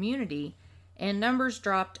to the community, and numbers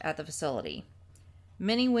dropped at the facility.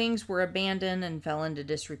 Many wings were abandoned and fell into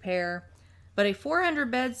disrepair, but a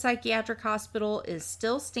 400-bed psychiatric hospital is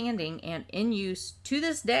still standing and in use to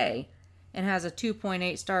this day and has a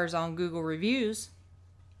 2.8 stars on Google reviews,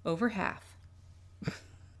 over half.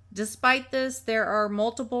 Despite this, there are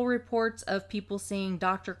multiple reports of people seeing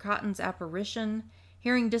Dr. Cotton's apparition,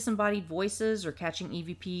 hearing disembodied voices, or catching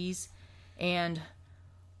EVPs, and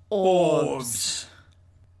orbs.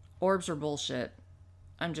 Orbs are bullshit.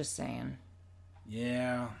 I'm just saying.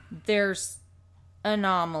 Yeah. There's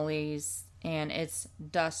anomalies, and it's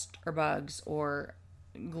dust or bugs or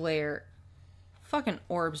glare. Fucking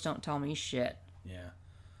orbs don't tell me shit. Yeah.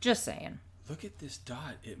 Just saying. Look at this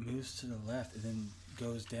dot. It moves to the left and then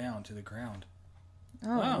goes down to the ground.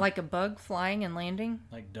 Oh, Wow. like a bug flying and landing?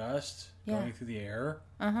 Like dust Yeah. going through the air.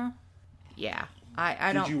 Uh-huh. Yeah.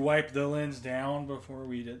 I don't Did you wipe the lens down before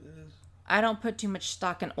we did this? I don't put too much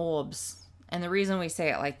stock in orbs. And the reason we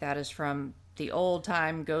say it like that is from the old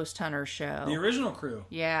time Ghost Hunter show. The original crew.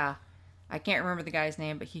 Yeah. I can't remember the guy's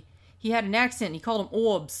name, but he had an accent and he called them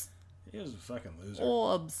orbs. He was a fucking loser.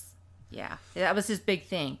 Orbs. Yeah. That was his big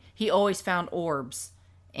thing. He always found orbs.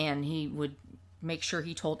 And he would make sure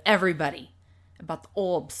he told everybody about the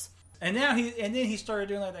orbs. And now then he started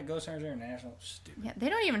doing like that Ghost Hunters International. Stupid. Yeah, they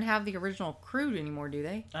don't even have the original crew anymore, do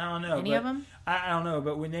they? I don't know. Any of them? I don't know.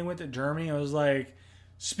 But when they went to Germany, it was like,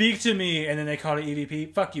 speak to me. And then they called it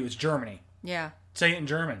EVP. Fuck you. It's Germany. Yeah. Say it in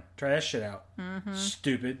German. Try that shit out. Mm-hmm.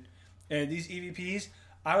 Stupid. And these EVPs,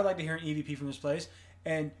 I would like to hear an EVP from this place.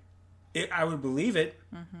 And I would believe it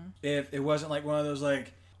if it wasn't like one of those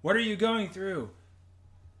like, what are you going through?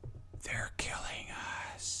 They're killing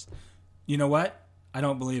us. You know what? I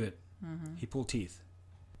don't believe it. He pulled teeth.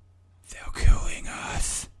 They're killing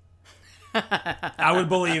us. I would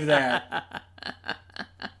believe that.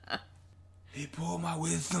 He pulled my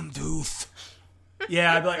wisdom tooth.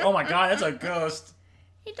 Yeah, I'd be like, oh my god, that's a ghost.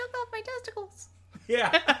 He took off my testicles.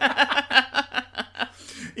 Yeah.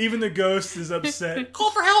 Even the ghost is upset.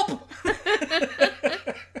 Call for help. I'm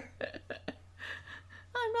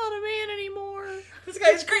not a man anymore. This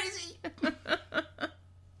guy's crazy.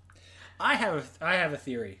 I have a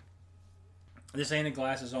theory. This ain't a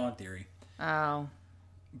glasses on theory. Oh.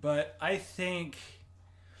 But I think...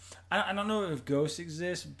 I don't know if ghosts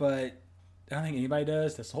exist, but I don't think anybody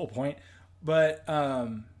does. That's the whole point. But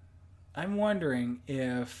I'm wondering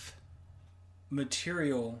if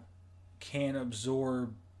material can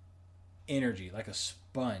absorb energy, like a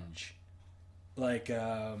sponge. Like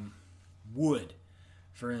wood,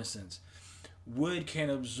 for instance. Wood can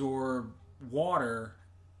absorb water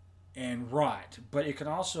and rot, but it can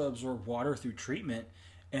also absorb water through treatment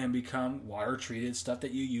and become water-treated stuff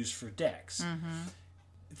that you use for decks. Mm-hmm.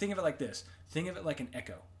 Think of it like this. Think of it like an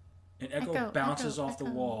echo. An echo bounces off the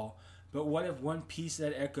wall, but what if one piece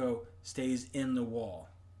of that echo stays in the wall?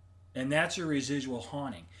 And that's your residual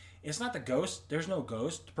haunting. It's not the ghost. There's no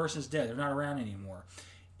ghost. The person's dead. They're not around anymore.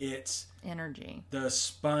 It's energy. The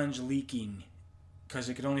sponge leaking because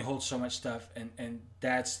it can only hold so much stuff, and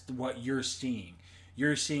that's what you're seeing.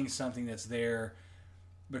 You're seeing something that's there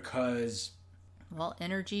because... Well,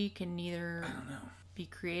 energy can neither be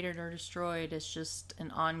created or destroyed. It's just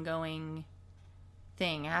an ongoing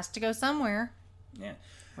thing. It has to go somewhere. Yeah.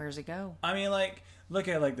 Where does it go? I mean, like, look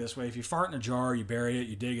at it like this way. If you fart in a jar, you bury it,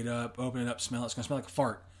 you dig it up, open it up, smell it, it's going to smell like a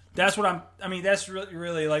fart. That's what that's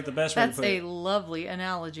really like the best way to put it. That's a lovely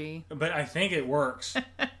analogy. But I think it works,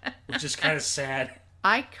 which is kind of sad.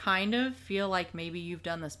 I kind of feel like maybe you've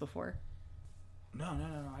done this before. No,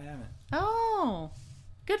 I haven't. Oh,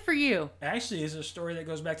 good for you. Actually, it's a story that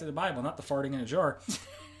goes back to the Bible, not the farting in a jar.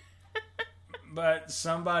 But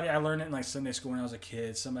I learned it in like Sunday school when I was a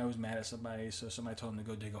kid. Somebody was mad at somebody, so somebody told him to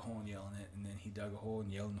go dig a hole and yell in it. And then he dug a hole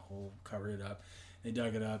and yelled in the hole, covered it up. They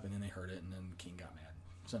dug it up, and then they heard it, and then the king got mad.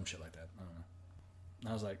 Some shit like that. I don't know. And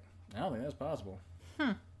I was like, I don't think that's possible.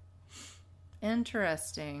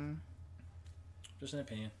 Interesting. Just an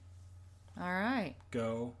opinion. All right.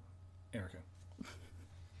 Go, Erica.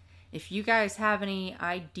 If you guys have any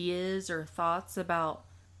ideas or thoughts about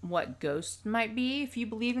what ghosts might be, if you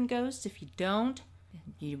believe in ghosts, if you don't,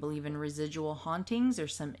 do you believe in residual hauntings or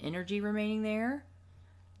some energy remaining there?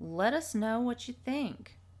 Let us know what you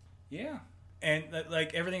think. Yeah. And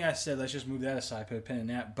like everything I said, let's just move that aside, put a pin in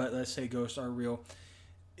that. But let's say ghosts are real.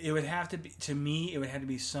 It would have to be, to me, it would have to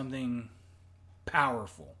be something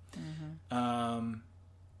powerful. Mm-hmm.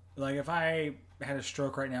 Like if I had a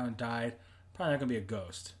stroke right now and died, probably not going to be a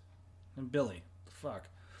ghost. And Billy, fuck.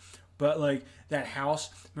 But like that house,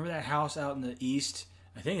 remember that house out in the east?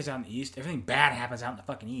 I think it's out in the east. Everything bad happens out in the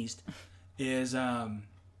fucking east. Is the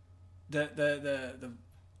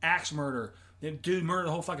axe murder. The dude murdered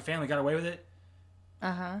the whole fucking family, got away with it.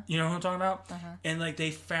 You know what I'm talking about? And like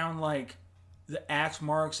they found like the axe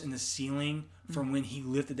marks in the ceiling from when he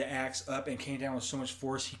lifted the axe up and came down with so much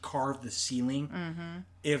force he carved the ceiling.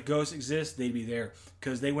 If ghosts exist, they'd be there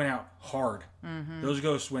because they went out hard. Those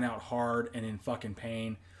ghosts went out hard and in fucking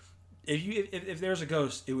pain. If there's a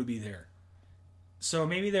ghost, it would be there. So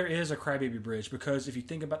maybe there is a Crybaby Bridge, because if you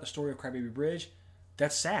think about the story of Crybaby Bridge,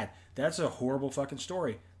 that's sad. That's a horrible fucking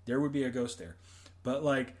story. There would be a ghost there. But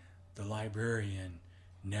like the librarian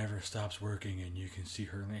never stops working and you can see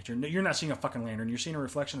her lantern. You're not seeing a fucking lantern. You're seeing a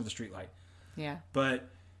reflection of the streetlight. Yeah. But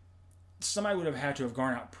somebody would have had to have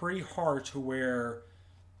gone out pretty hard to where,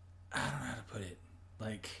 I don't know how to put it,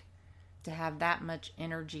 like... To have that much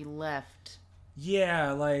energy left.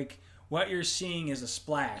 Yeah, like what you're seeing is a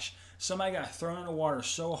splash. Somebody got thrown in the water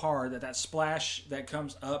so hard that splash that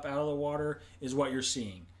comes up out of the water is what you're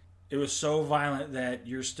seeing. It was so violent that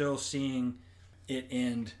you're still seeing it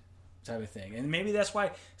end, type of thing. And maybe that's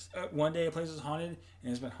why one day a place is haunted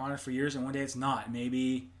and it's been haunted for years, and one day it's not.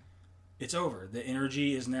 Maybe it's over. The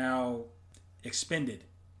energy is now expended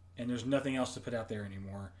and there's nothing else to put out there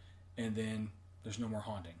anymore, and then there's no more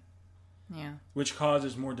haunting. Yeah. Which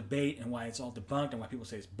causes more debate and why it's all debunked and why people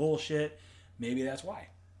say it's bullshit. Maybe that's why.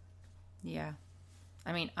 Yeah.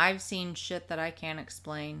 I mean, I've seen shit that I can't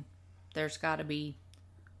explain. There's got to be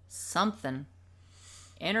something.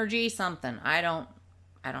 Energy, something. I don't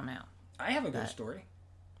know. I have a ghost story.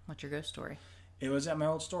 What's your ghost story? It was at my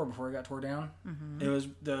old store before it got tore down. It was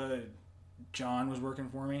John was working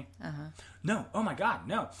for me. No, oh my God,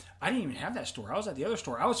 no. I didn't even have that store. I was at the other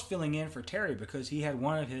store. I was filling in for Terry because he had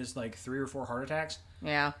one of his like 3 or 4 heart attacks.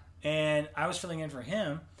 Yeah. And I was filling in for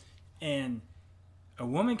him, and a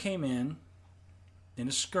woman came in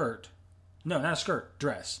a skirt. No, not a skirt,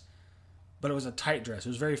 dress. but it was a tight dress. It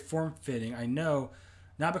was very form-fitting. I know,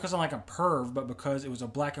 not because I'm like a perv, but because it was a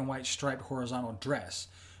black and white striped horizontal dress.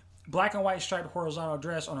 Black and white striped horizontal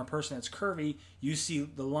dress on a person that's curvy, you see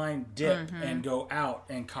the line dip and go out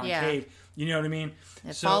and concave. Yeah. You know what I mean?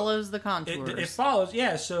 It follows the contours. It follows,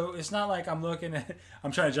 yeah. So it's not like I'm looking at...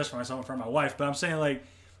 I'm trying to justify myself in front of my wife, but I'm saying, like,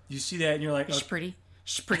 you see that and you're like... She's pretty.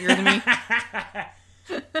 She's prettier than me.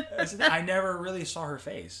 I never really saw her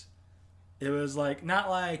face. It was like... Not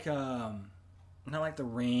like The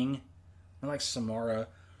Ring. Not like Samara.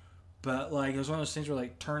 But, like, it was one of those things where,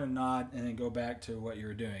 like, turn and nod and then go back to what you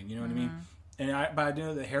were doing. You know what I mean? And I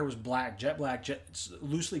knew the hair was black, jet black,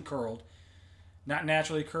 loosely curled. Not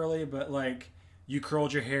naturally curly, but, like, you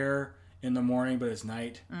curled your hair in the morning, but it's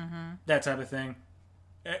night. Mm-hmm. That type of thing.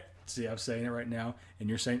 See, I'm saying it right now, and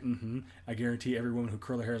you're saying, mm-hmm. I guarantee every woman who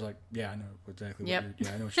curls her hair is like, yeah, I know exactly what you're... Yeah,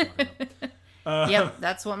 I know what you're talking about. Yep,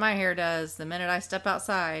 that's what my hair does. The minute I step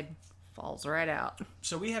outside... falls right out.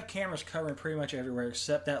 So we have cameras covering pretty much everywhere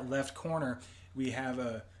except that left corner. We have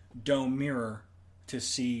a dome mirror to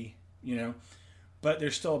see, you know. But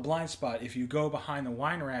there's still a blind spot. If you go behind the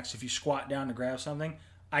wine racks, if you squat down to grab something,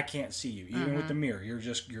 I can't see you. Even with the mirror, you're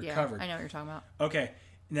covered. I know what you're talking about. Okay.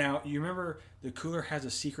 Now, you remember the cooler has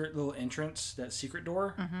a secret little entrance, that secret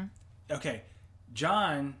door? Mm-hmm. Okay.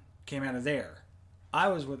 John came out of there. I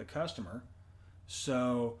was with a customer.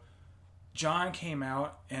 So... John came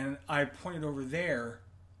out, and I pointed over there,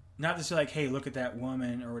 not to say, like, hey, look at that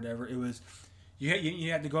woman, or whatever. It was, you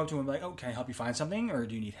had to go up to him, like, oh, can I help you find something, or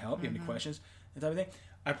do you need help? Do you have any questions? That type of thing.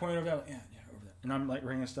 I pointed over there, like, yeah, over there. And I'm, like,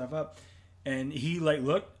 ringing stuff up. And he, like,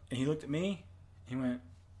 looked, and he looked at me. He went,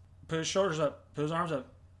 put his shoulders up, put his arms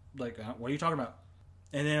up, like, what are you talking about?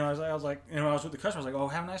 And then I was like, and when I was with the customer, I was like, oh,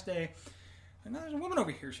 have a nice day. And now there's a woman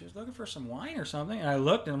over here. She was looking for some wine or something. And I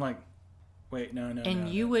looked, and I'm like, wait, no. And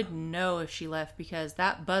you would know if she left because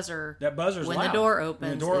that buzzer's when loud. The door opens.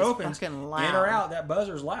 When the door opens, fucking loud. In or out, that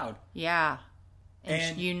buzzer's loud. Yeah.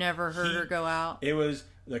 And you never heard her go out? It was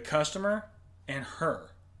the customer and her.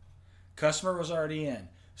 Customer was already in.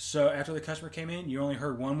 So after the customer came in, you only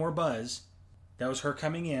heard one more buzz. That was her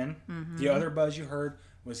coming in. Mm-hmm. The other buzz you heard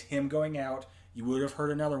was him going out. You would have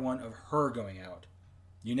heard another one of her going out.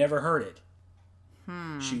 You never heard it.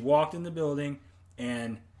 She walked in the building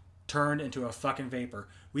and... turned into a fucking vapor.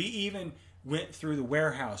 We even went through the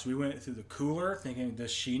warehouse. We went through the cooler thinking,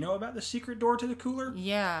 does she know about the secret door to the cooler?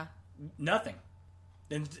 Yeah. Nothing.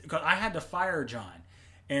 And because I had to fire John.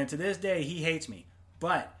 And to this day, he hates me.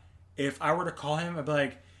 But if I were to call him, I'd be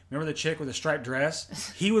like, remember the chick with the striped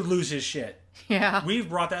dress? He would lose his shit. Yeah. We've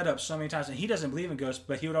brought that up so many times. And he doesn't believe in ghosts,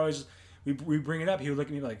 but he would always, we bring it up. He would look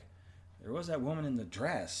at me like, there was that woman in the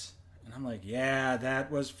dress. And I'm like, yeah, that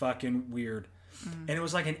was fucking weird. And it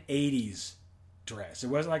was like an 80s dress. It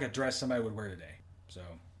wasn't like a dress somebody would wear today. So,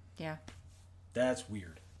 yeah. That's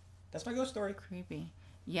weird. That's my ghost story. Creepy.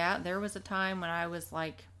 Yeah, there was a time when I was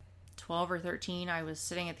like 12 or 13. I was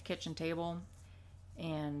sitting at the kitchen table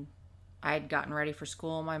and I had gotten ready for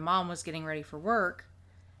school. My mom was getting ready for work.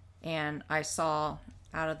 And I saw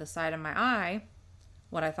out of the side of my eye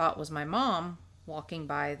what I thought was my mom walking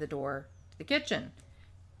by the door to the kitchen.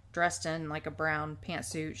 Dressed in like a brown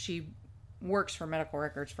pantsuit. She works for medical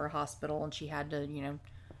records for a hospital and she had to,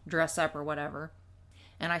 dress up or whatever.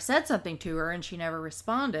 And I said something to her and she never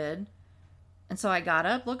responded. And so I got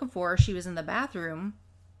up looking for her. She was in the bathroom,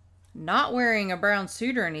 not wearing a brown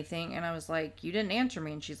suit or anything. And I was like, you didn't answer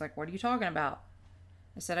me. And she's like, what are you talking about?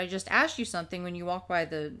 I said, I just asked you something when you walked by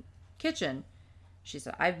the kitchen. She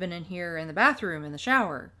said, I've been in here in the bathroom in the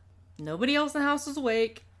shower. Nobody else in the house was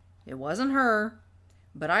awake. It wasn't her.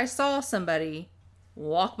 But I saw somebody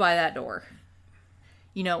walk by that door.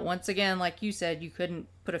 Once again, like you said, you couldn't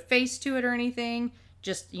put a face to it or anything.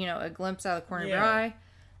 Just, a glimpse out of the corner of your eye.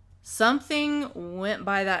 Something went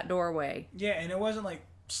by that doorway. Yeah, and it wasn't like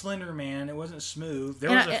Slender Man. It wasn't smooth. There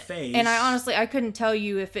was a face. And I couldn't tell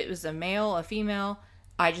you if it was a male, a female.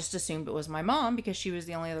 I just assumed it was my mom because she was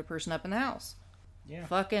the only other person up in the house. Yeah.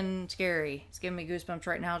 Fucking scary. It's giving me goosebumps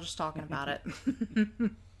right now just talking about it.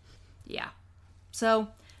 Yeah. So,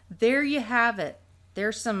 there you have it.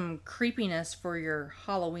 There's some creepiness for your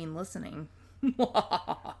Halloween listening.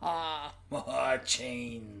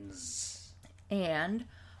 Chains. And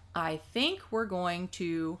I think we're going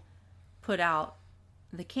to put out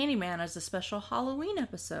the Candyman as a special Halloween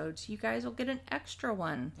episode. So you guys will get an extra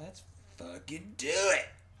one. Let's fucking do it.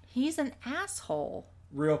 He's an asshole.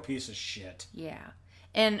 Real piece of shit. Yeah.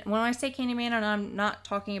 And when I say Candyman, and I'm not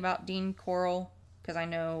talking about Dean Coral, because I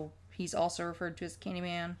know he's also referred to as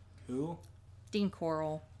Candyman. Who? Dean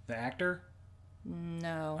Coral. The actor?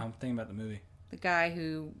 No. I'm thinking about the movie. The guy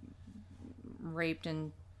who raped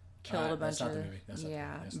and killed a bunch that's not of the movie. That's not the movie.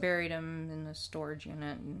 That's not buried him in the storage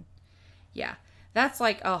unit, and that's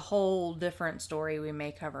like a whole different story we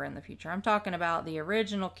may cover in the future. I'm talking about the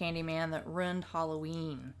original Candyman that ruined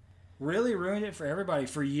Halloween. Really ruined it for everybody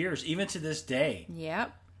for years, even to this day.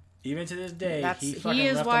 Yep. Even to this day, he he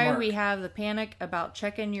is left why a mark. we have the panic about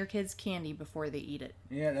checking your kids' candy before they eat it.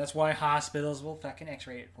 Yeah, that's why hospitals will fucking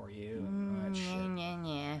X-ray it for you. That shit.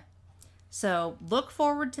 Yeah. So look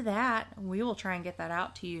forward to that. We will try and get that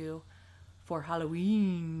out to you for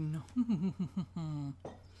Halloween.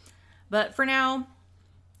 But for now,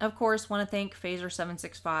 of course, want to thank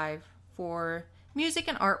Phaser765 for music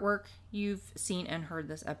and artwork you've seen and heard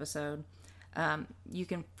this episode. You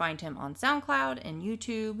can find him on SoundCloud and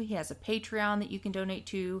YouTube. He has a Patreon that you can donate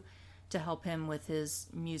to help him with his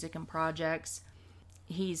music and projects.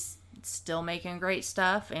 He's still making great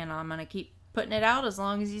stuff, and I'm going to keep putting it out as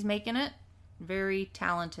long as he's making it. Very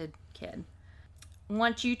talented kid.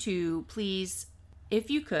 Want you to please,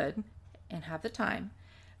 if you could, and have the time,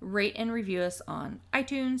 rate and review us on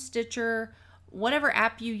iTunes, Stitcher, whatever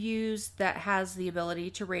app you use that has the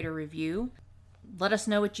ability to rate or review. Let us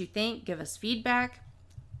know what you think. Give us feedback.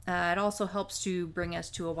 It also helps to bring us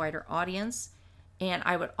to a wider audience. And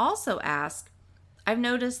I would also ask, I've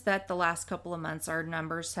noticed that the last couple of months our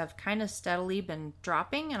numbers have kind of steadily been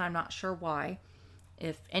dropping, and I'm not sure why.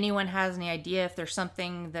 If anyone has any idea if there's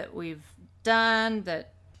something that we've done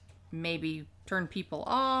that maybe turned people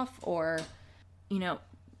off, or, you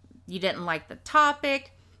didn't like the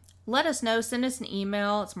topic, let us know. Send us an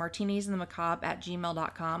email. It's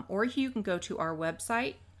martinisandthemacabre@gmail.com, or you can go to our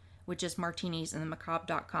website, which is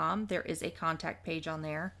martinisandthemacabre.com. There is a contact page on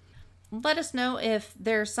there. Let us know if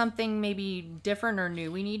there's something maybe different or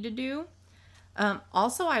new we need to do.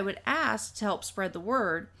 Also, I would ask, to help spread the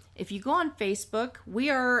word, if you go on Facebook, we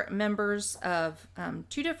are members of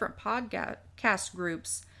 2 different podcast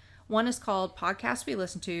groups. One is called Podcast We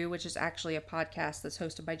Listen To, which is actually a podcast that's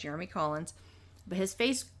hosted by Jeremy Collins. But his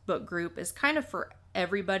Facebook group is kind of for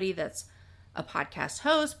everybody that's a podcast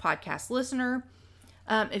host, podcast listener.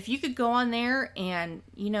 If you could go on there and,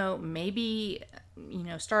 maybe,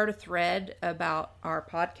 start a thread about our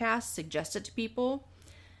podcast, suggest it to people.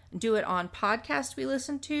 Do it on Podcast We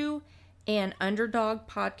Listen To and Underdog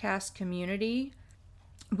Podcast Community.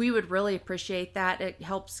 We would really appreciate that. It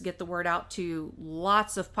helps get the word out to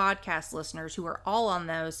lots of podcast listeners who are all on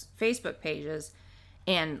those Facebook pages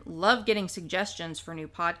and love getting suggestions for new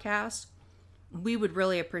podcasts. We would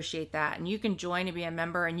really appreciate that. And you can join and be a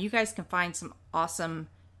member, and you guys can find some awesome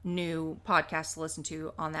new podcasts to listen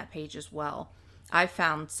to on that page as well. I've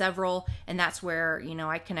found several, and that's where,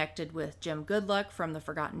 I connected with Jim Goodluck from the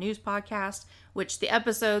Forgotten News podcast, which the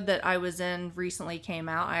episode that I was in recently came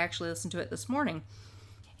out. I actually listened to it this morning.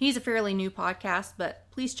 He's a fairly new podcast, but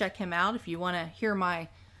please check him out if you want to hear my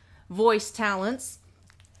voice talents.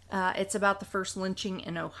 It's about the first lynching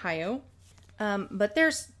in Ohio. But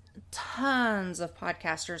there's tons of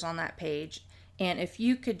podcasters on that page. And if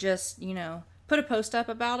you could just, put a post up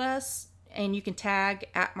about us, and you can tag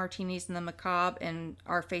 @Martinis and the Macabre, and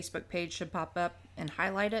our Facebook page should pop up and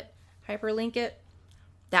highlight it, hyperlink it.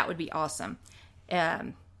 That would be awesome.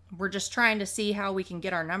 We're just trying to see how we can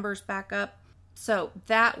get our numbers back up. So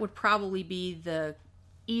that would probably be the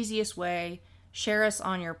easiest way. Share us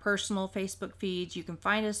on your personal Facebook feeds. You can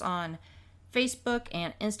find us on Facebook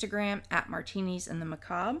and Instagram @Martinis and the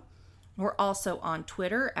Macabre. We're also on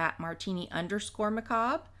Twitter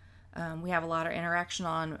 @Martini_Macabre. We have a lot of interaction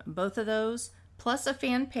on both of those, plus a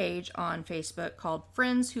fan page on Facebook called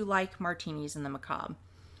Friends Who Like Martinis and the Macabre.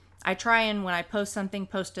 I try and, when I post something,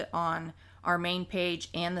 post it on our main page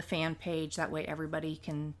and the fan page. That way everybody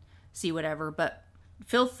can see whatever. But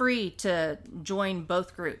feel free to join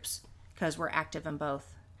both groups, because we're active in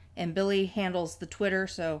both. And Billy handles the Twitter,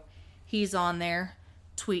 so he's on there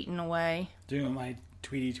tweeting away. Doing my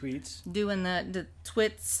tweety tweets. Doing the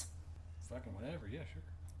twits. Fucking whatever, yeah, sure.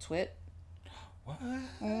 Twit. What?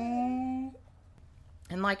 And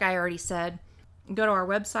like I already said, go to our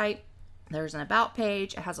website. There's an About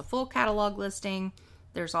page. It has a full catalog listing.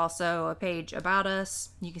 There's also a page about us.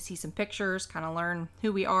 You can see some pictures, kind of learn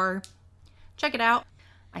who we are. Check it out.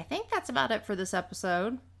 I think that's about it for this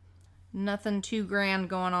episode. Nothing too grand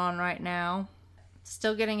going on right now.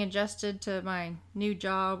 Still getting adjusted to my new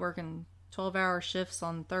job, working 12-hour shifts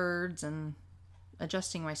on thirds and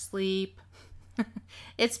adjusting my sleep.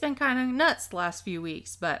 It's been kind of nuts the last few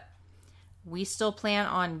weeks, but we still plan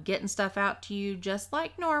on getting stuff out to you just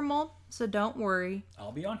like normal, so don't worry.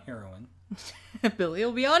 I'll be on heroin. Billy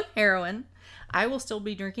will be on heroin. I will still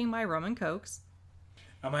be drinking my rum and cokes.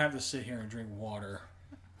 I'm gonna have to sit here and drink water.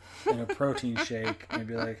 and a protein shake and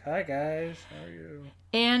be like, "Hi guys, how are you?"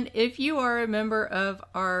 And if you are a member of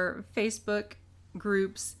our Facebook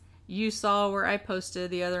groups, you saw where I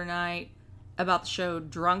posted the other night about the show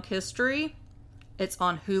Drunk History. It's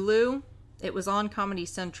on Hulu. It was on Comedy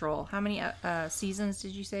Central. How many seasons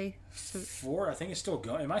did you say? 4. I think it's still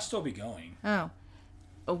going. It might still be going. Oh.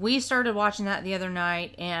 We started watching that the other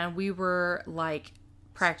night, and we were, like,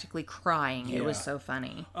 practically crying. Yeah. It was so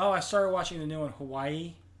funny. Oh, I started watching the new one,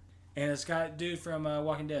 Hawaii, and it's got dude from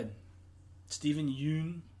Walking Dead, Steven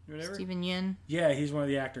Yeun, or whatever. Stephen Yin. Yeah, he's one of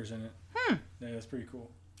the actors in it. Yeah, that's pretty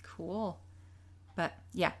cool. Cool. But,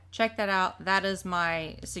 yeah, check that out. That is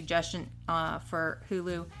my suggestion for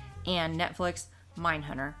Hulu and Netflix.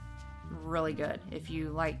 Mindhunter. Really good. If you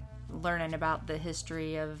like learning about the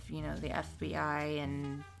history of, you know, the FBI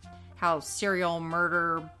and how serial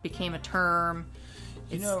murder became a term,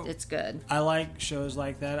 it's good. I like shows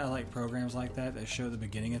like that. I like programs like that show the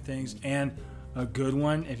beginning of things. And a good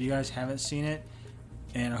one, if you guys haven't seen it,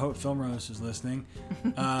 and I hope Film Rose is listening,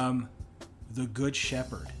 The Good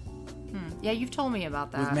Shepherd. Yeah, you've told me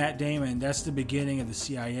about that. With Matt Damon. That's the beginning of the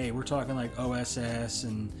CIA. We're talking like OSS,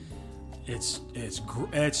 and it's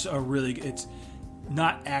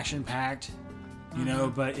not action packed, you know,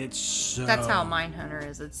 but it's so. That's how Mindhunter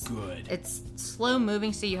is. It's good. It's slow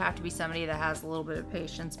moving, so you have to be somebody that has a little bit of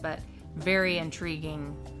patience, but very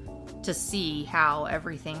intriguing to see how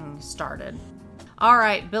everything started. All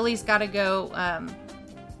right, Billy's got to go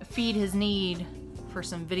feed his need for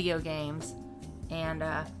some video games, and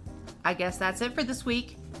I guess that's it for this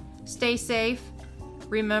week. Stay safe.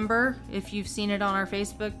 Remember, if you've seen it on our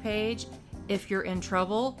Facebook page, if you're in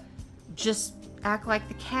trouble, just act like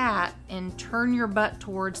the cat and turn your butt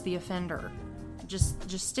towards the offender. Just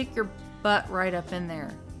stick your butt right up in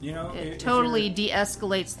there. You know, It totally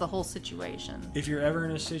de-escalates the whole situation. If you're ever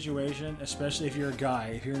in a situation, especially if you're a guy,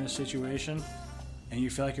 if you're in a situation and you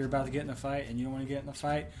feel like you're about to get in a fight and you don't want to get in a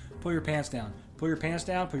fight, pull your pants down. Pull your pants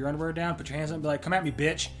down, put your underwear down, put your hands up and be like, "Come at me,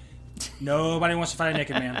 bitch." Nobody wants to fight a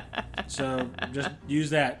naked man. So just use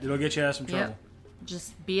that. It'll get you out of some trouble. Yep.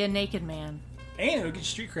 Just be a naked man. And it'll get you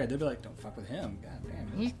street cred. They'll be like, "Don't fuck with him. God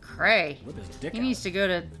damn. He's cray. Whip his dick He out." needs to go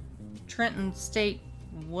to Trenton State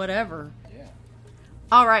whatever. Yeah.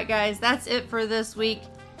 All right, guys, that's it for this week.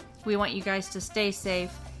 We want you guys to stay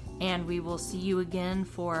safe, and we will see you again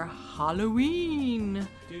for Halloween.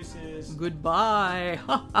 Deuces. Goodbye.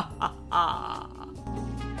 Ha ha ha ha.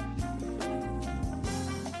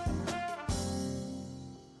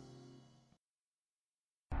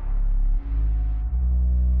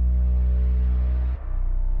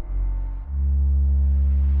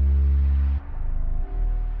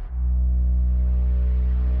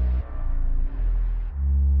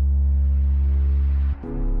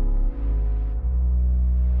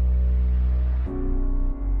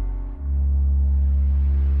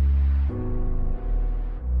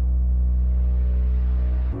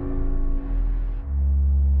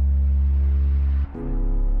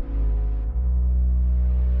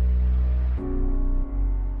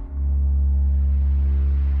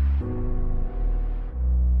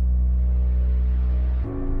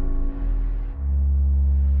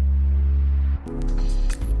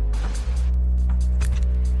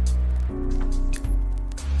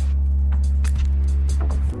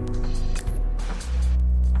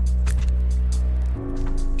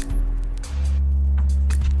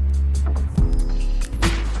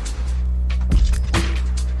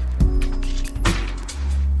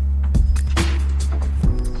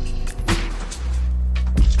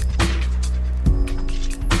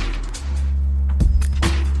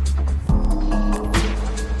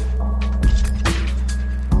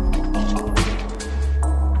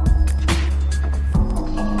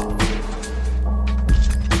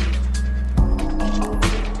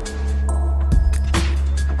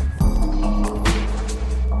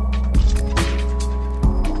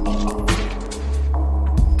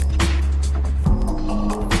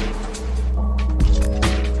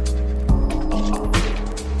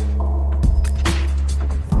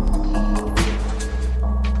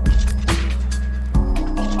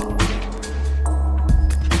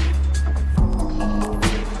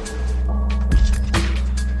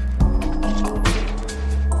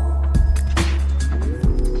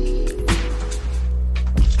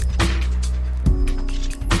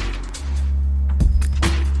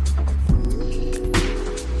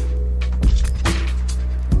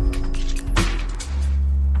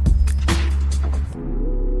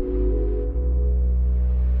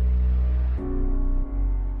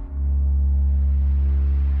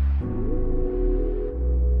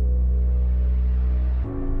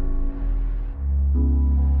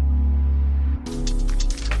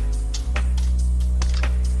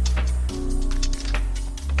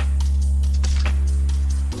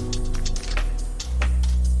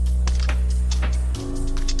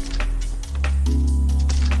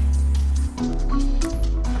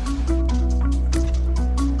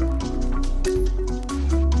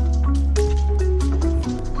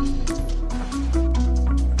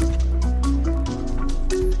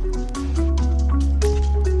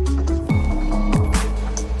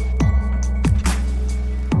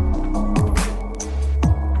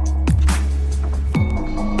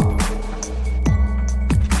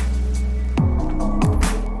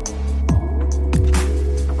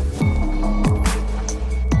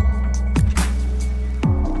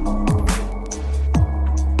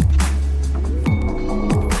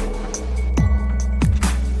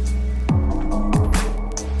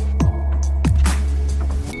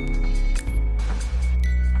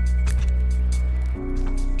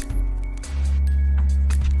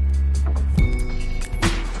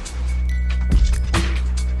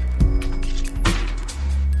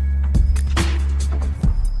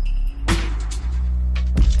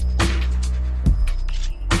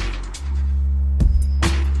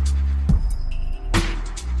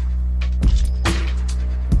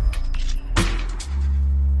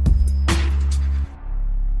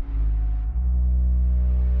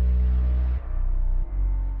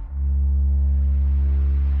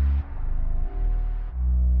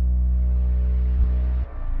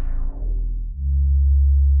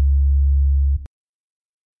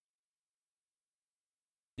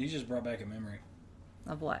 You just brought back a memory.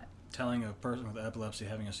 Of what? Telling a person with epilepsy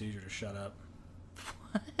having a seizure to shut up.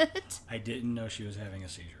 What? I didn't know she was having a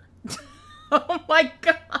seizure. Oh my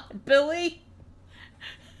God, Billy.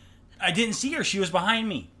 I didn't see her. She was behind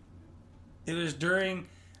me. It was during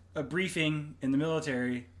a briefing in the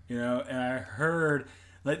military, you know, and I heard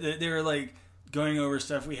like they were like going over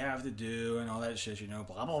stuff we have to do and all that shit, you know,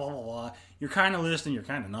 blah blah blah blah blah. You're kind of listening, you're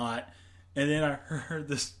kind of not, and then I heard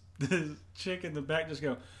this chick in the back just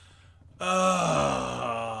go, and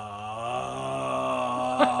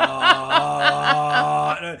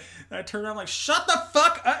I turned around like, shut the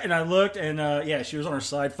fuck up, and I looked, and yeah, she was on her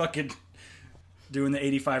side, fucking doing the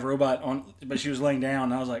 85 robot on, but she was laying down,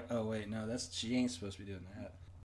 and I was like, oh wait, no, she ain't supposed to be doing that.